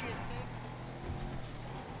here.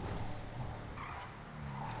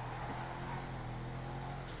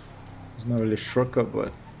 It's not really a shortcut,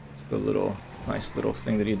 but it's a little nice little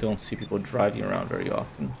thing that you don't see people driving around very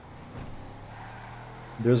often.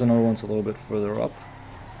 There's another one's a little bit further up.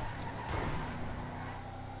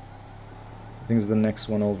 I think it's the next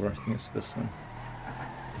one over. I think it's this one.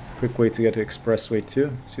 Quick way to get to Expressway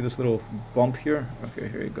 2. See this little bump here? Okay,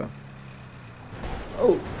 here you go.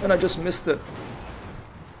 Oh, and I just missed it.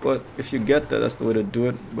 But if you get that, that's the way to do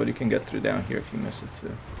it. But you can get through down here if you miss it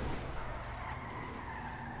too.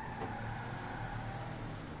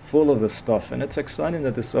 full of this stuff, and it's exciting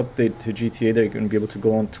that this update to GTA, they're going to be able to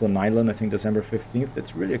go on to an island, I think December 15th.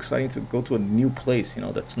 It's really exciting to go to a new place, you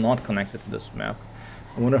know, that's not connected to this map.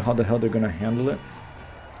 I wonder how the hell they're going to handle it.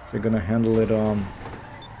 If they're going to handle it,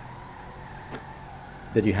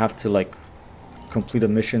 that you have to, like, complete a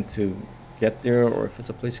mission to get there, or if it's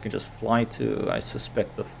a place you can just fly to. I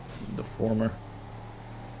suspect the former.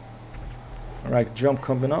 Alright, jump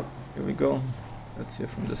coming up. Here we go. Let's see it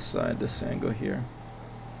from this side, this angle here.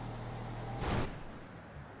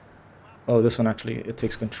 Oh, this one actually, it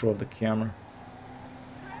takes control of the camera.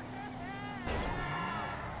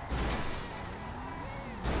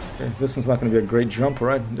 Okay, this one's not going to be a great jump,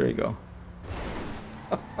 right? There you go.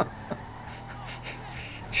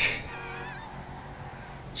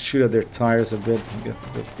 Shoot at their tires a bit,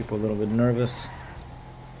 get people a little bit nervous.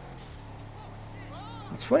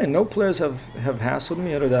 It's funny, no players have hassled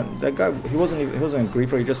me other than that guy. He wasn't a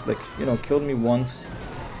griefer. He just, like, you know, killed me once.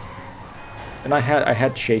 And I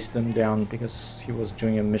had chased him down because he was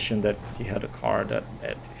doing a mission that he had a car that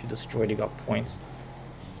if he destroyed, he got points.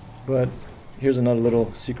 But here's another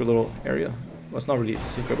little secret little area. Well, it's not really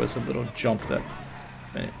secret, but it's a little jump that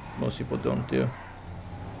most people don't do.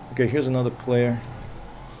 Okay, here's another player.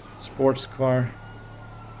 Sports car.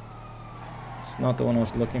 It's not the one I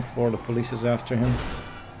was looking for. The police is after him.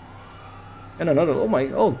 And another.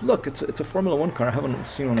 Oh look! It's a Formula 1 car. I haven't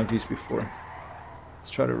seen one of these before.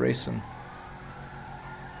 Let's try to race him.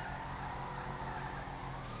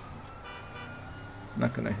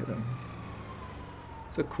 Not gonna hit him.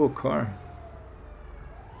 It's a cool car.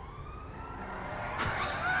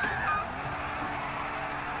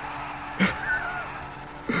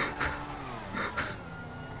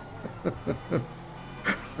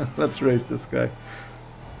 Let's race this guy.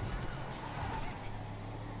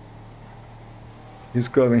 He's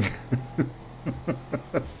coming.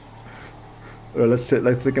 Well, let's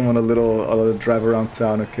take him on a little drive around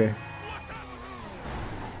town, okay?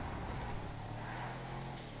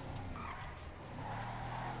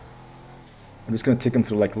 I'm just gonna take him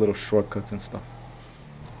through like little shortcuts and stuff.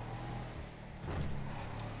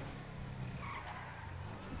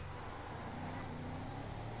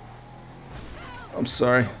 I'm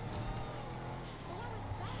sorry.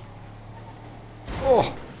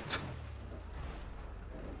 Oh!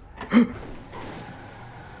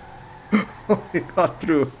 He got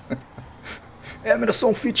through.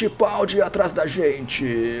 Emerson Fittipaldi atrás da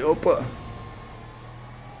gente. Opa!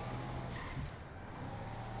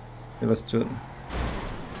 Okay, let's do it.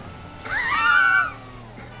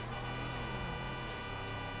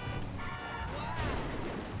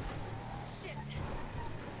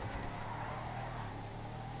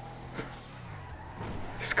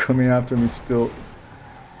 He's coming after me still.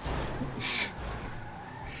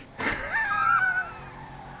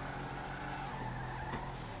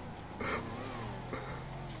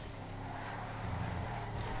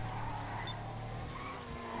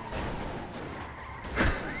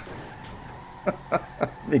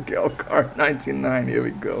 Miguel Car 99, here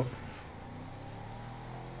we go.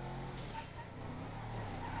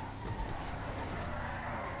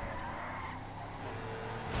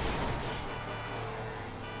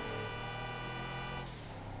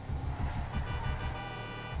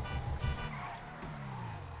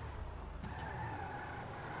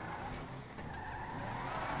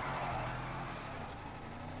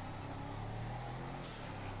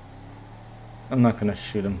 I'm not gonna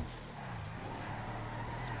shoot him.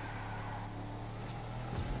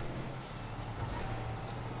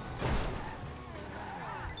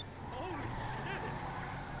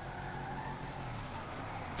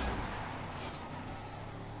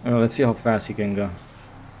 Oh, let's see how fast he can go.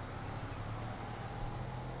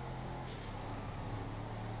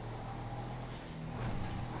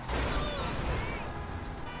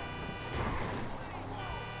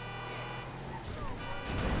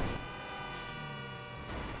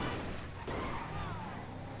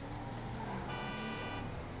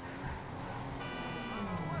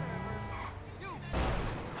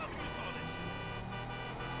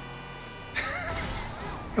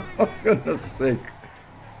 Oh, goodness sake.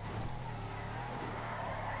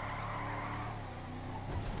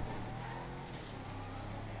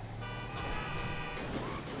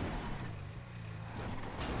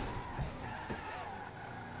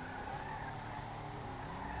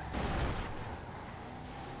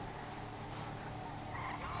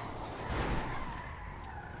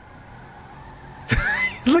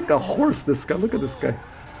 He's like a horse, this guy. Look at this guy.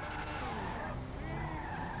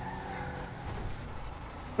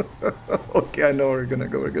 Okay, I know where we're gonna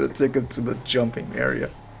go. We're gonna take him to the jumping area.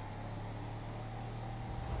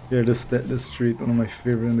 Here, this street, one of my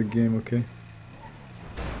favorite in the game, okay?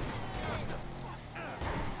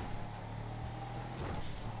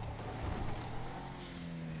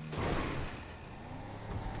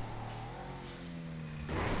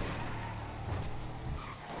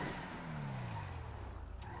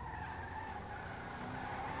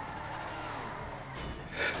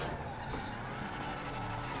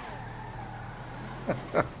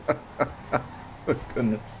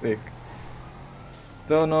 goodness sake.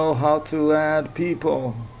 Don't know how to add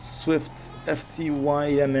people. Swift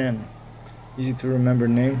FTYMN. Easy to remember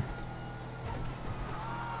name.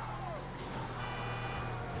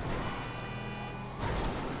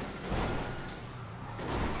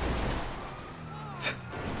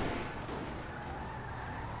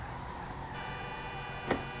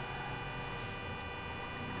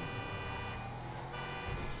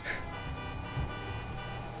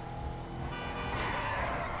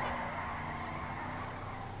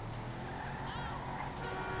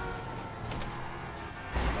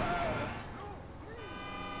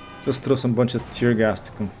 Just throw some bunch of tear gas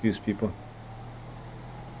to confuse people.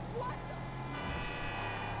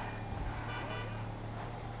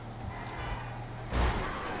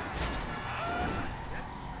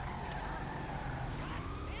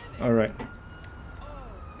 All right.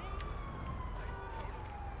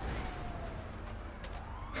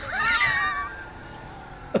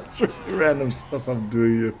 That's really random stuff I'm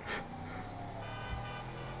doing here.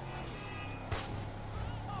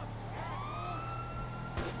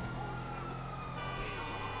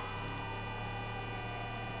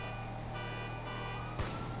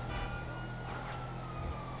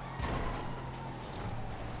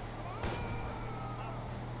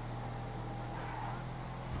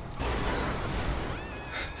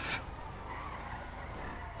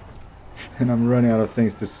 And I'm running out of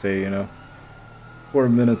things to say, you know. 4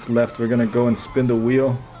 minutes left. We're gonna go and spin the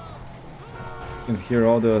wheel. You can hear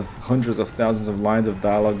all the hundreds of thousands of lines of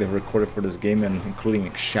dialogue they've recorded for this game, and including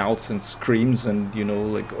like shouts and screams and, you know,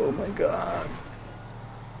 like, oh my god.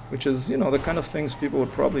 Which is, you know, the kind of things people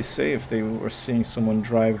would probably say if they were seeing someone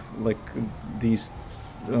drive like these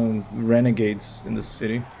renegades in the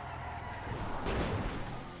city.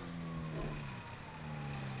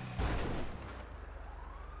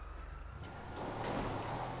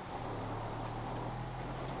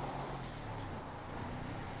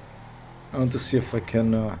 I want to see if I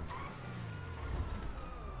can,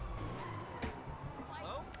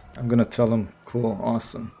 I'm gonna tell him, cool,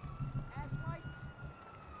 awesome.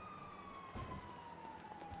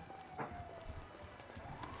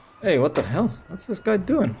 Hey, what the hell? What's this guy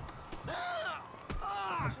doing?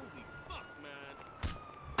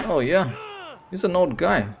 Oh yeah, he's an old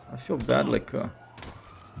guy. I feel bad, like,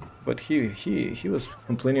 but he was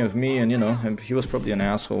complaining of me, and you know, and he was probably an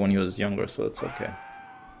asshole when he was younger, so it's okay.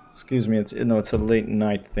 Excuse me, it's, you know, it's a late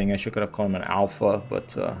night thing. I should have called him an alpha,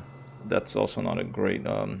 but that's also not a great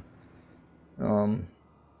an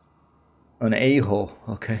a-hole.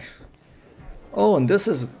 Okay. Oh, and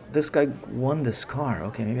this guy won this car.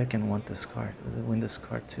 Okay, maybe I can win this car. Win this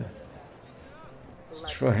car too.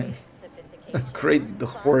 Let's try it. Great, the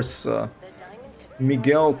horse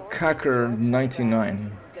Miguel Cacker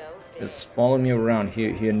 99 just following me around.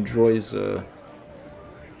 He enjoys.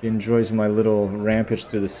 He enjoys my little rampage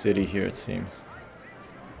through the city here, it seems.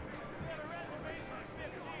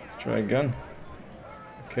 Let's try again.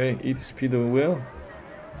 Okay, E to speed the wheel.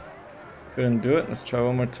 Couldn't do it. Let's try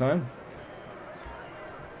one more time.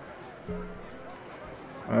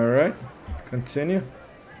 Alright, continue.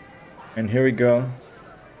 And here we go.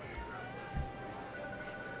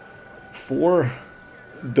 For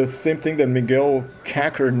the same thing that Miguel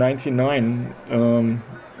Cacker 99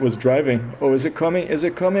 was driving. Oh, is it coming? Is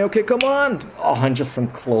it coming? Okay, come on! Oh, and just some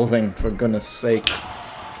clothing, for goodness sake.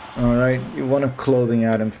 Alright, you want a clothing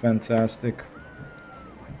item, fantastic.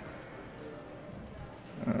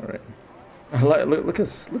 Alright. Look at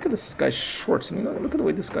this guy's shorts. I mean, look at the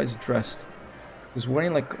way this guy's dressed. He's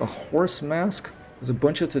wearing like a horse mask. There's a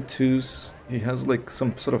bunch of tattoos. He has like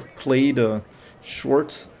some sort of plaid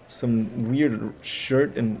shorts, some weird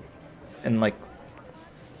shirt, and like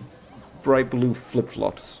bright blue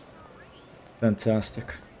flip-flops.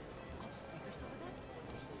 Fantastic.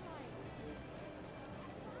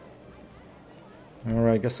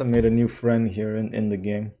 Alright, I guess I made a new friend here in the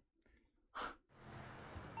game.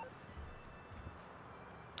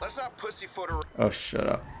 Let's not pussyfoot around. Oh, shut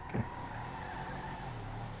up. Okay.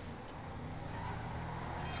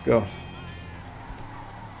 Let's go.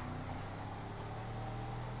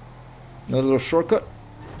 Another little shortcut.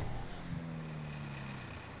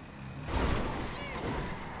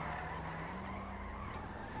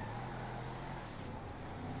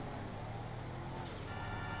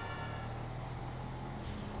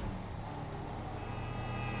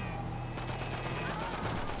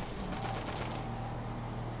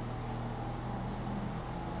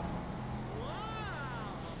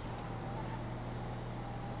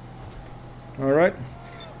 Alright,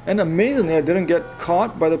 and amazingly I didn't get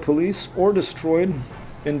caught by the police or destroyed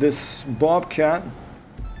in this Bobcat.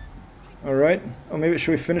 Alright. Oh, maybe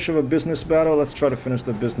should we finish up a business battle? Let's try to finish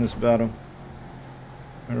the business battle.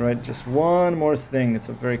 Alright, just one more thing. It's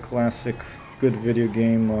a very classic, good video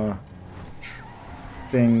game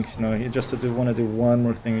thing. You know, you just want to do one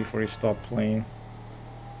more thing before you stop playing.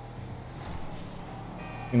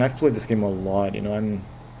 I mean, I've played this game a lot, you know,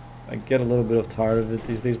 I get a little bit tired of it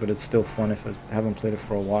these days, but it's still fun if I haven't played it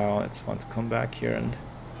for a while. It's fun to come back here and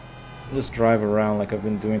just drive around like I've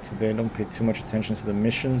been doing today. I don't pay too much attention to the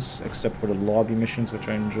missions, except for the lobby missions, which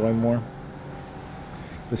I enjoy more.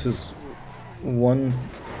 This is one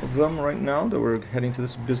of them right now that we're heading to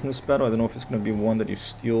this business battle. I don't know if it's going to be one that you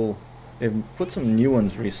steal. They've put some new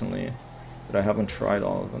ones recently that I haven't tried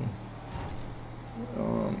all of them.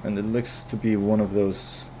 And it looks to be one of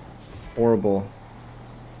those horrible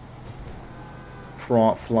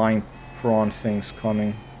flying prawn things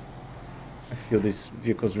coming. I feel these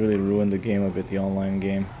vehicles really ruin the game a bit, the online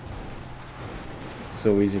game. It's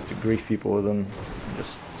so easy to grief people with them.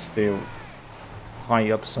 Just stay high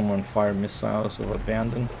up somewhere and fire missiles or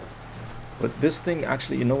abandon. But this thing,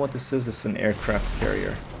 actually, you know what this is? This is an aircraft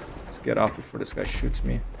carrier. Let's get off before this guy shoots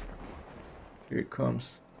me. Here he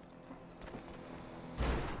comes.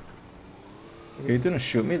 Okay, he didn't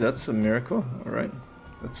shoot me. That's a miracle. Alright.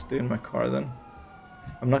 Let's stay in my car then.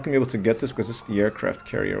 I'm not gonna be able to get this because it's the aircraft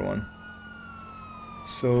carrier one.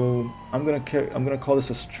 So I'm gonna call this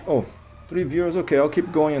a oh, 3 viewers. Okay, I'll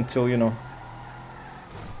keep going until, you know.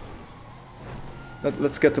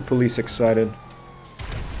 Let's get the police excited.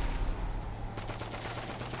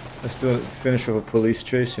 Let's do a finish of a police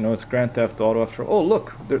chase. You know, it's Grand Theft Auto after all. Oh,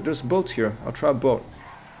 look, there's boats here. I'll try a boat.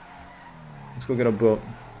 Let's go get a boat.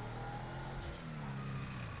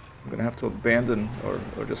 I'm gonna have to abandon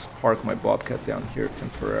or just park my Bobcat down here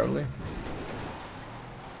temporarily.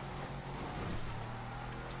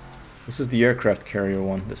 This is the aircraft carrier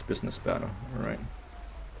one, this business battle. Alright.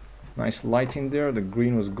 Nice lighting there. The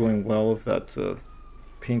green was going well with that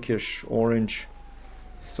pinkish orange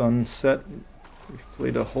sunset. We've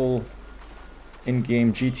played a whole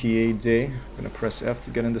in-game GTA day. I'm gonna press F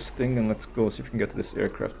to get in this thing and let's go see if we can get to this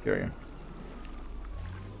aircraft carrier.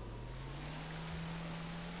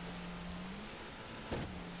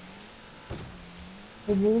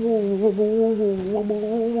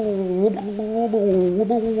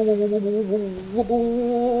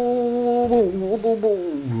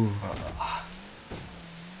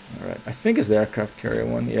 Alright, I think it's the aircraft carrier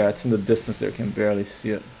one. Yeah, it's in the distance there, you can barely see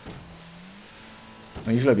it.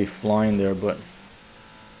 I usually I'd be flying there, but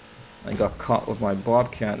I got caught with my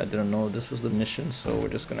Bobcat. I didn't know this was the mission, so we're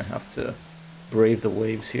just gonna have to brave the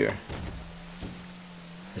waves here.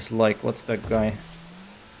 It's like, what's that guy?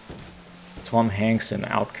 Tom Hanks in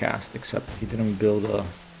Outcast, except he didn't build a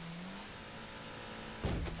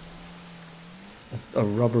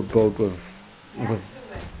rubber boat with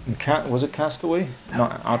was it Castaway?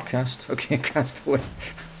 Not Outcast. Okay, Castaway.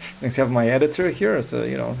 Thanks to have my editor here as a,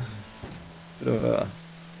 you know, bit of a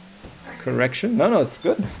correction. No, it's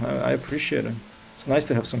good. I appreciate it. It's nice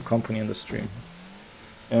to have some company in the stream.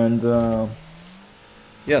 And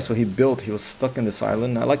yeah, so he was stuck in this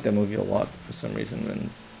island. I like that movie a lot for some reason,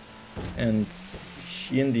 and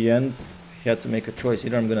he, in the end, he had to make a choice.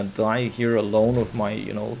 Either I'm gonna die here alone with my,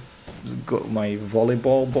 you know, my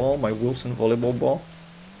volleyball ball, my Wilson volleyball ball.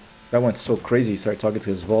 That went so crazy, he started talking to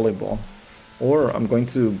his volleyball. Or I'm going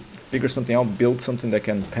to figure something out, build something that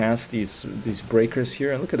can pass these breakers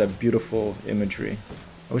here. And look at that beautiful imagery.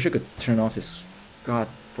 I wish I could turn off this god's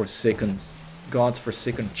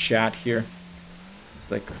forsaken chat here. It's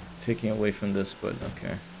like taking away from this, but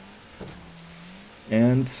okay.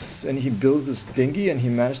 And he builds this dinghy and he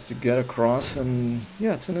managed to get across, and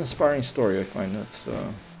yeah, it's an inspiring story. I find that's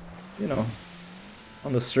you know,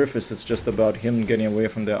 on the surface it's just about him getting away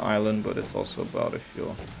from the island, but it's also about, I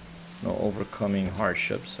feel, you know, overcoming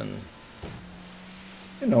hardships and,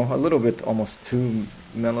 you know, a little bit almost too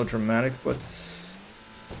melodramatic, but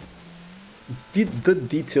the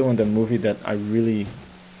detail in the movie that I really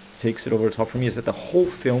takes it over the top for me is that the whole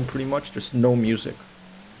film, pretty much, there's no music,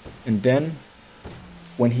 and then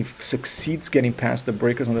when he succeeds getting past the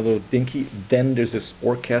breakers on the little dinghy, then there's this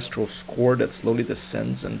orchestral score that slowly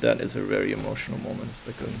descends, and that is a very emotional moment. It's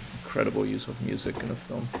like an incredible use of music in a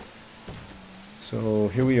film. So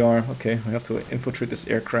here we are. Okay, we have to infiltrate this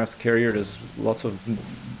aircraft carrier. There's lots of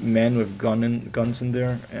men with guns in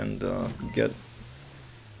there, and get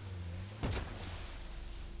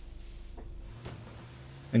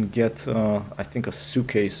I think a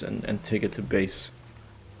suitcase and take it to base.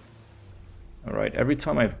 Alright, every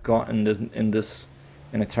time I've gotten in this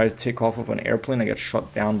and I try to take off of an airplane, I get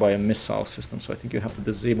shot down by a missile system. So I think you have to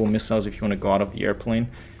disable missiles if you want to go out of the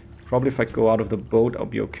airplane. Probably if I go out of the boat, I'll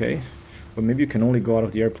be okay. But maybe you can only go out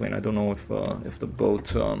of the airplane. I don't know if the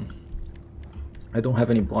boat... I don't have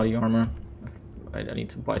any body armor. I need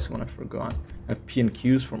to buy some when I forgot. I have P and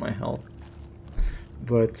Qs for my health.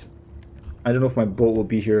 But I don't know if my boat will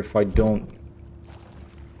be here if I don't...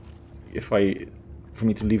 For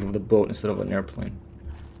me to leave with the boat instead of an airplane.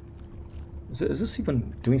 Is this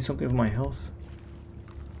even doing something with my health?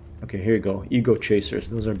 Okay, here you go. Ego Chasers.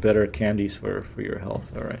 Those are better candies for your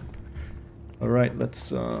health. Alright. Alright,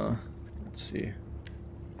 let's see.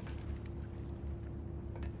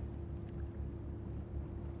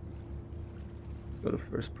 Go to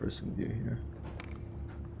first person view here.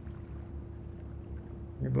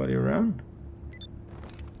 Anybody around?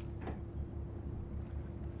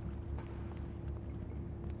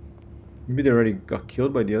 Maybe they already got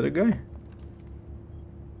killed by the other guy?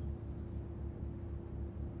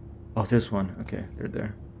 Oh, there's one. Okay, they're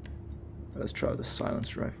there. Let's try the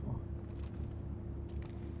silenced rifle.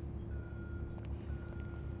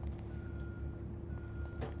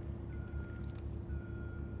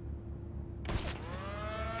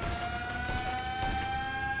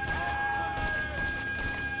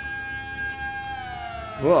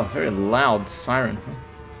 Whoa, very loud siren.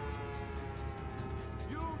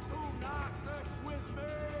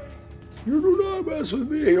 You do not mess with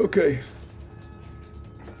me, okay.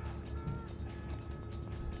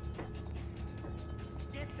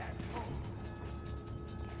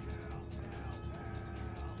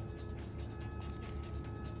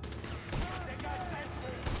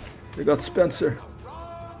 They got Spencer.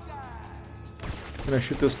 Can I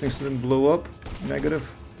shoot those things so they didn't blow up? Negative.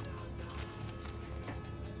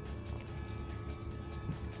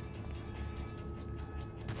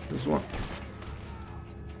 There's one.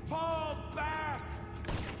 Fall back.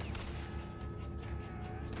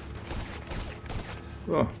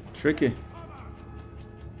 Oh, tricky.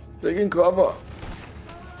 Taking cover.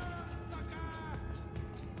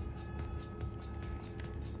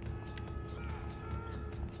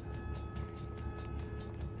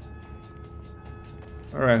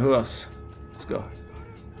 Alright, who else? Let's go.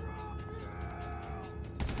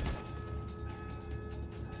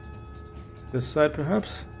 This side,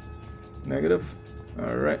 perhaps? Negative?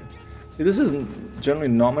 Alright. This is generally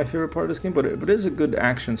not my favorite part of this game, but it is a good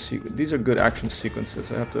action sequence. These are good action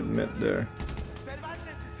sequences, I have to admit. They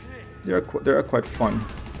are quite fun.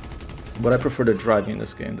 But I prefer the driving in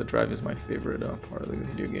this game. The drive is my favorite part of the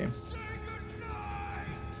video game.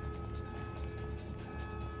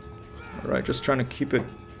 Alright, just trying to keep it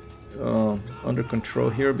under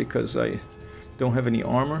control here because I don't have any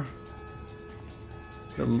armor.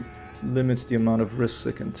 That limits the amount of risks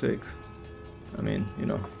I can take. I mean, you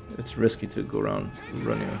know, it's risky to go around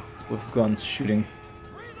running with guns shooting.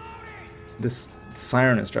 This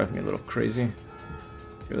siren is driving me a little crazy.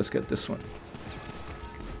 Here, let's get this one.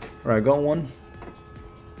 Alright, I got one.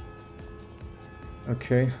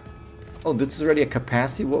 Okay. Oh, this is already a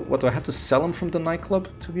capacity? What do I have to sell them from the nightclub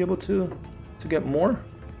to be able to get more?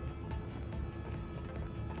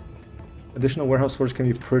 Additional warehouse storage can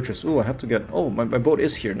be purchased. Oh, I have to get... Oh, my boat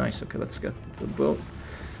is here. Nice. Okay, let's get the boat.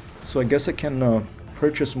 So I guess I can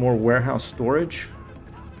purchase more warehouse storage.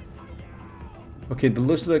 Okay, the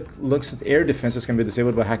looks at air defenses can be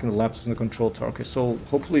disabled by hacking the laptops in the control tower. Okay, so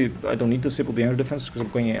hopefully I don't need to disable the air defenses because I'm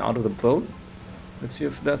going out of the boat. Let's see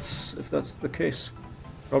if that's the case.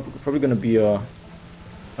 Probably going to be a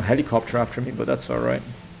helicopter after me, but that's alright.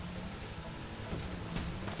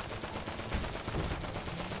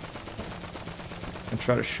 And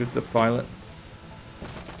try to shoot the pilot.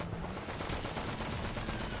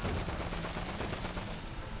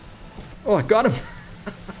 Oh, I got him!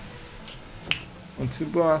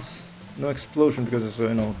 1-2 boss. No explosion because it's,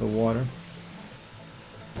 you know, the water.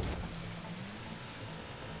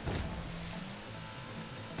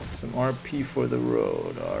 Some RP for the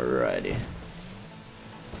road, alrighty.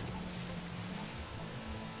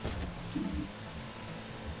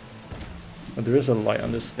 Oh, there is a light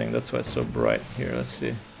on this thing, that's why it's so bright. Here, let's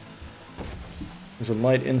see. There's a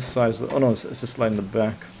light inside. Oh no, it's just light in the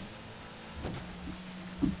back.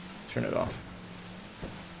 Turn it off.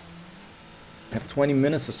 I have 20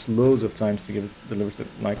 minutes, that's loads of times to get it delivered to the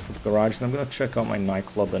nightclub garage. And I'm gonna check out my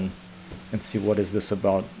nightclub and see what is this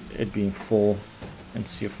about it being full. And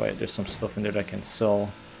see if there's some stuff in there that I can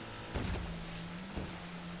sell.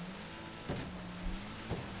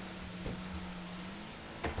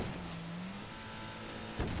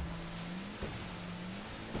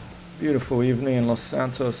 Beautiful evening in Los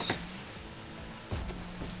Santos.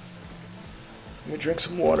 Let me drink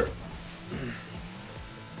some water.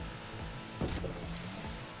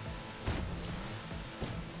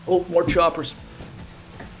 Oh, more choppers.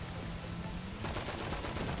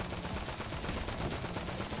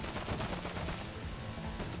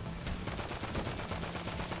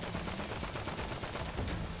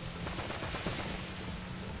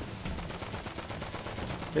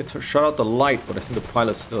 They shut out the light, but I think the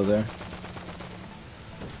pilot's still there.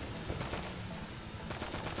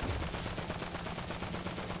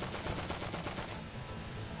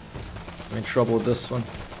 I'm in trouble with this one.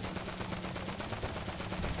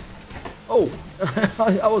 Oh!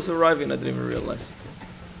 I was arriving, I didn't even realize.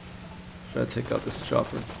 Should I take out this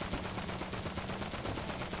chopper?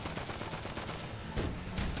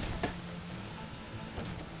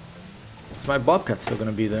 Is my Bobcat still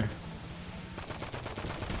gonna be there?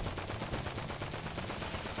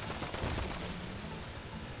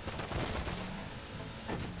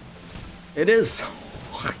 It is!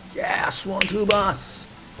 Yes! 1-2 boss!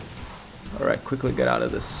 Alright, quickly get out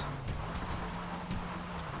of this.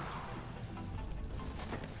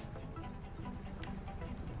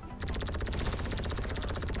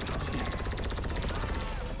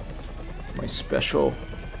 My special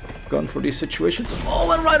gun for these situations. Oh,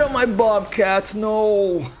 and right on my Bobcat!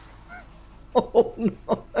 No! Oh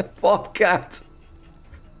no, my Bobcat!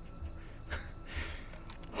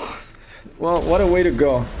 Well, what a way to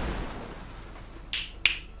go.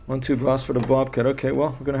 1-2 boss for the Bobcat. Okay,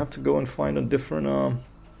 well, we're gonna have to go and find a different,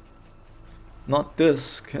 not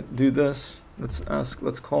this, can't do this.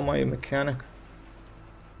 Let's call my mechanic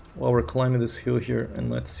while we're climbing this hill here,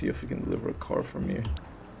 and let's see if we can deliver a car for me.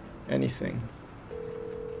 Anything.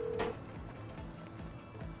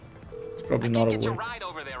 It's probably not a way. Ride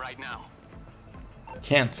over there right now.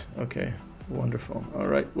 Can't. Okay, wonderful.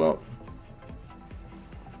 Alright, well,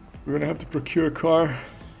 we're gonna have to procure a car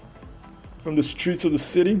from the streets of the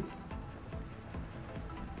city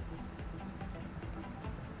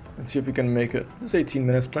and see if we can make it. It's 18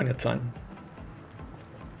 minutes, plenty of time.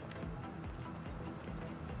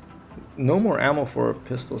 No more ammo for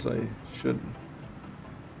pistols. I should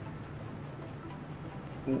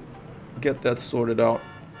get that sorted out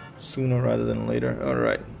sooner rather than later.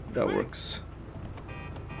 Alright, that works.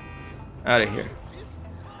 Out of here.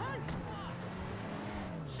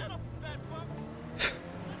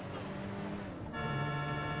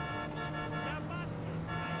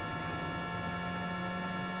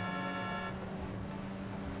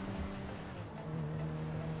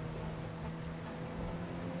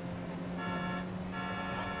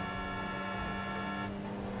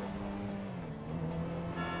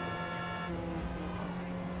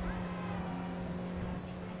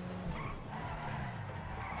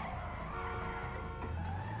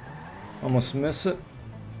 Almost miss it.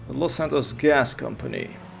 The Los Santos Gas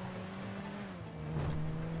Company.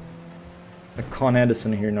 Like Con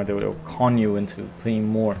Edison here, now they'll con you into paying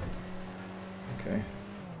more. Okay.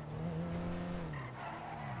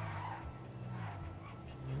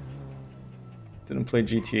 Didn't play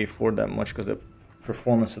GTA 4 that much because the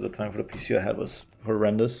performance at the time for the PC I had was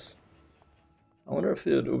horrendous. I wonder if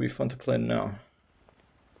it would be fun to play now.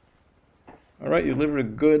 Alright, you deliver the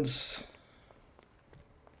goods.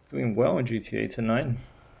 Doing well in GTA tonight.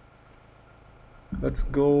 Let's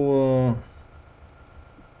go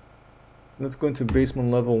into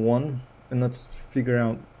basement level 1 and let's figure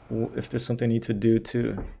out if there's something I need to do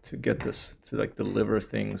to get this, to like deliver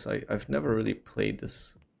things. I've never really played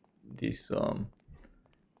these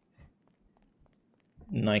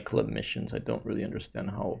nightclub missions. I don't really understand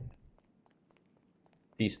how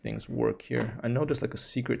these things work here. I know there's like a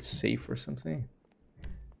secret safe or something.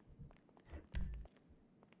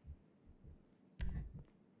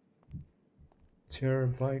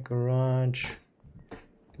 Terabyte garage.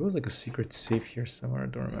 There was like a secret safe here somewhere. I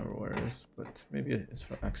don't remember where it is, but maybe it's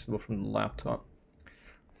accessible from the laptop.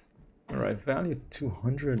 Alright, value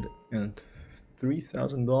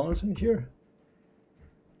 $203,000 in here.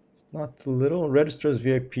 It's not too little. Registers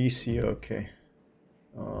VIP CEO. Okay.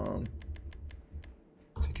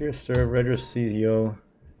 Secure serve, register CEO.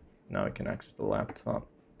 Now I can access the laptop.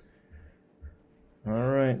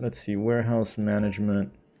 Alright, let's see. Warehouse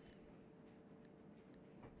management.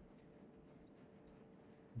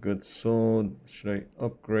 Goods sold. Should I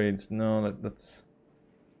upgrades? No, let's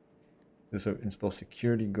install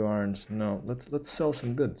security guards. No, let's sell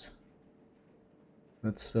some goods.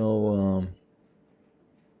 Let's sell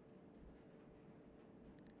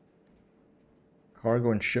cargo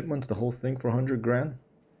and shipments, the whole thing for 100 grand.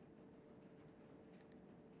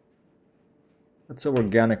 Let's sell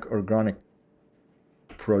organic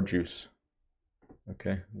produce.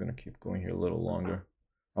 Okay, I'm gonna keep going here a little longer.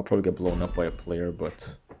 I'll probably get blown up by a player,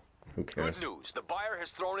 but who cares? Good news. The buyer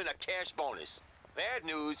has thrown in a cash bonus. Bad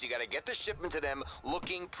news, you gotta get the shipment to them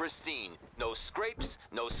looking pristine. No scrapes,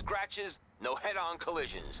 no scratches, no head-on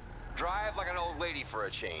collisions. Drive like an old lady for a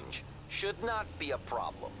change. Should not be a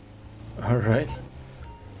problem. Alright.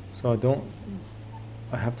 So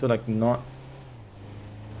I have to like not...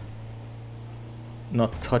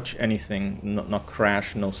 not touch anything, not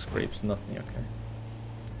crash, no scrapes, nothing. Okay.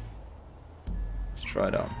 Let's try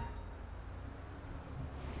it out.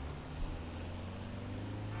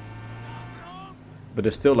 But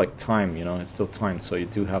there's still like time, you know, it's still time, so you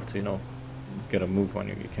do have to, you know, get a move on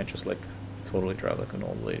you. You can't just like totally drive like an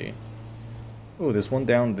old lady. Oh, there's one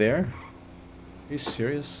down there? Are you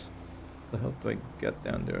serious? What the hell do I get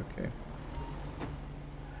down there? Okay.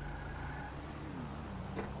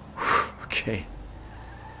 Okay.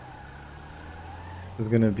 This is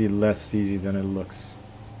gonna be less easy than it looks.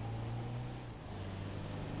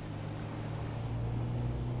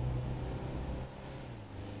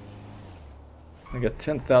 I get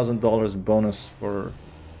 $10,000 bonus for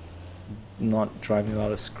not driving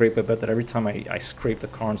without a scrape. I bet that every time I scrape the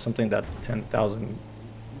car on something, that 10,000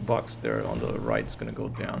 bucks there on the right is gonna go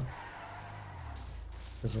down.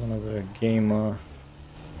 There's one of the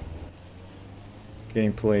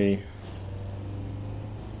gameplay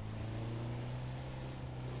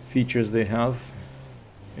features they have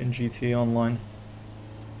in GTA Online.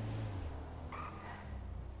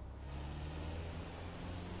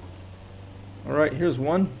 Alright, here's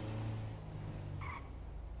one.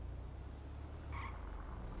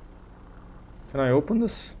 Can I open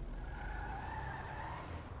this?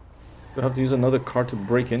 Do I have to use another car to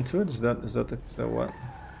break into it? Is that what?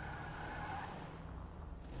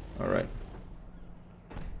 Alright.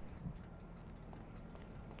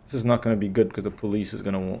 This is not going to be good because the police is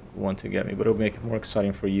going to want to get me, but it'll make it more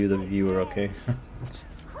exciting for you, the viewer, okay?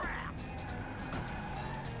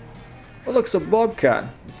 Oh look, it's a Bobcat.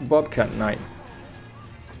 It's a Bobcat night.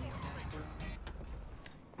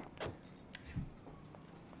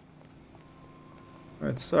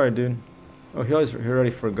 Alright, sorry dude. Oh, he already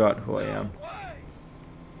forgot who I am.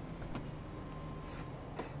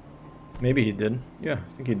 Maybe he did. Yeah,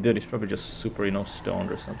 I think he did. He's probably just super, you know,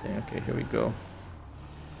 stoned or something. Okay, here we go.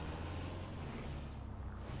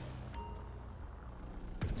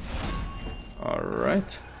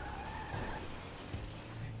 Alright.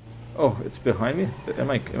 Oh, it's behind me? Am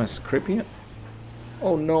I scraping it?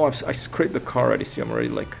 Oh no, I scraped the car already. See, I'm already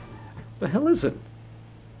like... The hell is it?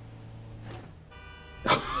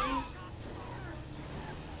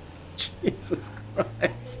 Jesus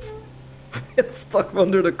Christ. It's stuck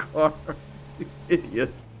under the car. You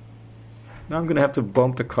idiot. Now I'm gonna have to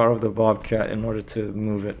bump the car of the Bobcat in order to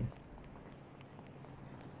move it.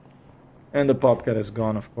 And the Bobcat is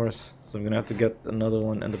gone, of course. So I'm gonna have to get another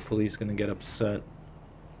one and the police gonna get upset.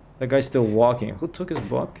 That guy's still walking. Who took his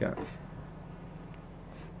Bobcat?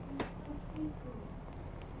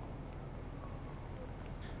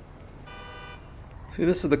 See,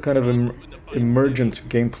 this is the kind of emergent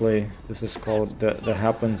gameplay, this is called, that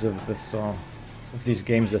happens of this of these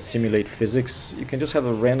games that simulate physics. You can just have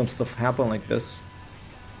a random stuff happen like this.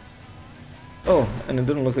 Oh, and it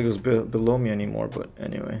didn't look like it was below me anymore, but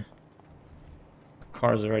anyway.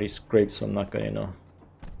 Car's already scraped, so I'm not gonna know.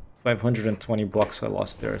 520 bucks I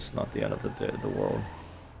lost there. It's not the end of the world.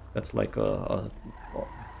 That's like that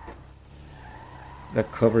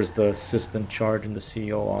covers the assistant charge in the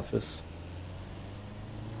CEO office.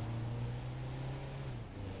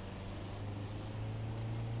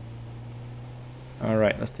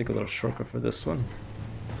 Alright, let's take a little shortcut for this one.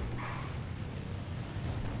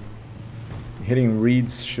 Hitting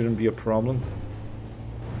reeds shouldn't be a problem.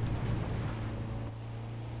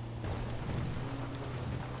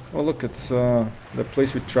 Oh look, it's the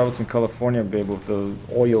place we traveled to in California, babe, with the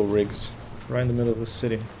oil rigs. Right in the middle of the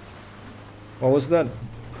city. What was that?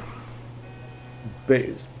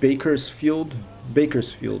 Bakersfield,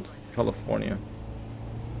 California.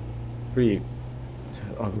 Pretty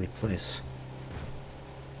ugly place.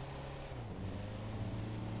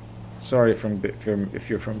 Sorry if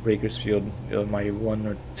you're from Bakersfield, my 1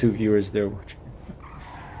 or 2 viewers there watching.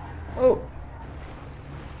 Oh!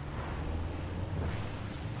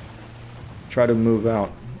 Try to move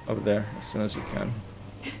out of there as soon as you can.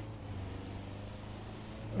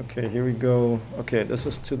 Okay, here we go. Okay, this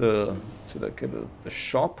is to the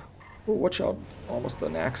shop. Oh, watch out! Almost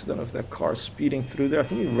an accident of that car speeding through there. I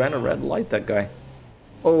think he ran a red light, that guy.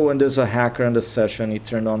 Oh, and there's a hacker in the session. He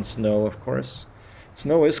turned on snow, of course.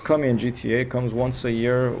 Snow is coming in GTA. It comes once a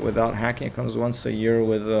year without hacking. It comes once a year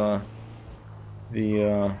with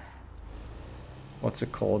what's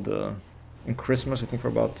it called? In Christmas, I think for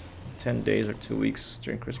about 10 days or 2 weeks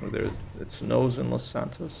during Christmas, it snows in Los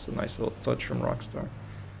Santos. A nice little touch from Rockstar.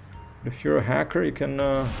 If you're a hacker, you can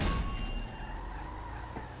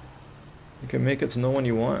make it snow when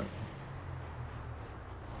you want.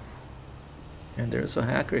 And there's a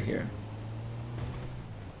hacker here.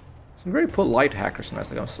 Some very polite hackers, nice.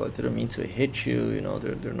 Like, I'm sorry, I didn't mean to hit you. You know,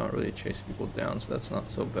 they're not really chasing people down, so that's not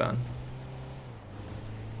so bad.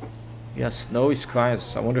 Yeah, snowy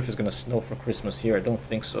skies. I wonder if it's gonna snow for Christmas here. I don't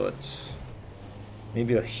think so. It's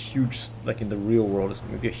maybe a huge, like in the real world, it's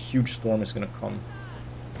maybe a huge storm is gonna come.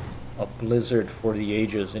 A blizzard for the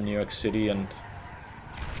ages in New York City, and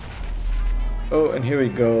oh, and here we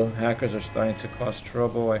go. Hackers are starting to cause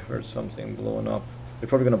trouble. I heard something blowing up. They're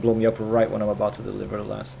probably gonna blow me up right when I'm about to deliver the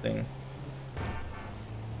last thing.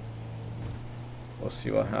 We'll see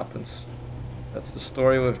what happens. That's the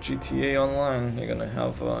story with GTA Online. You're gonna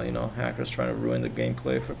have, you know, hackers trying to ruin the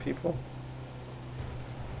gameplay for people.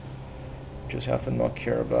 You just have to not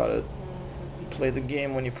care about it. You play the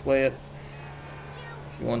game when you play it.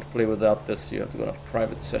 If you want to play without this, you have to go on a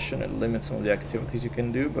private session and limit some of the activities you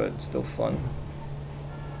can do, but it's still fun.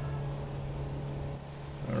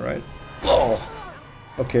 Alright. Oh!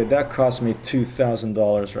 Okay, that cost me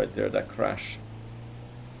 $2,000 right there, that crash.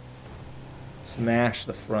 Smashed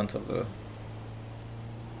the front of the...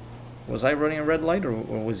 Was I running a red light, or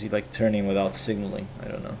was he like turning without signaling? I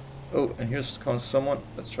don't know. Oh, and here's comes someone.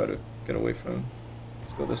 Let's try to get away from him.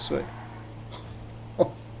 Let's go this way.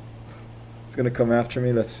 It's gonna come after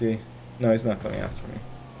me, let's see. No, he's not coming after me.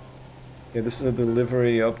 Okay, this is a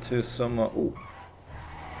delivery up to some... ooh.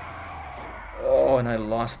 Oh, and I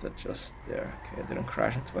lost it just there. Okay, I didn't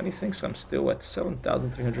crash into anything, so I'm still at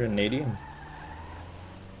 7,380.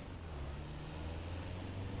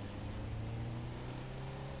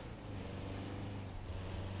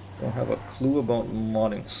 Don't have a clue about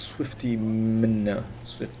modding. Swifty Man,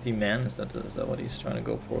 is that what he's trying to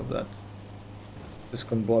go for with that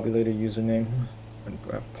discombobulated username? And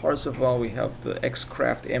we have Parzival, we have the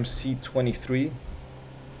Xcraft MC23.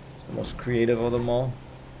 It's the most creative of them all.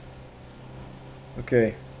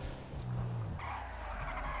 Okay.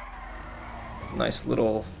 Nice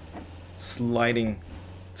little sliding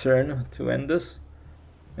turn to end this.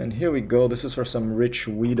 And here we go. This is for some rich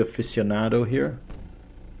weed aficionado here.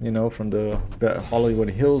 You know, from the Hollywood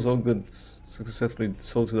Hills. All goods successfully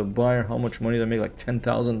sold to the buyer. How much money they make? Like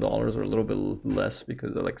 $10,000 or a little bit less,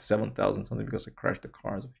 because they're like 7,000 something, because I crashed the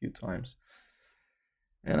cars a few times.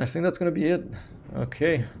 And I think that's gonna be it.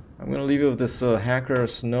 Okay, I'm gonna leave you with this hacker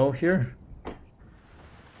snow here.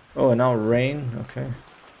 Oh, and now rain. Okay.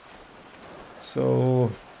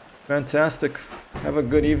 So fantastic. Have a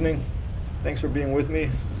good evening. Thanks for being with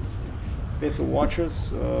me, faithful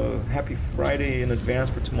watchers. Happy Friday in advance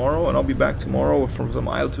for tomorrow, and I'll be back tomorrow from some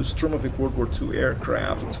IL-2 Sturmovik World War II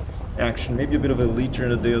aircraft action, maybe a bit of Elite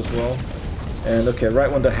during the day as well. And okay,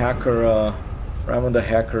 right when the hacker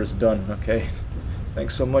is done. Okay,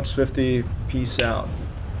 thanks so much, Swifty. Peace out.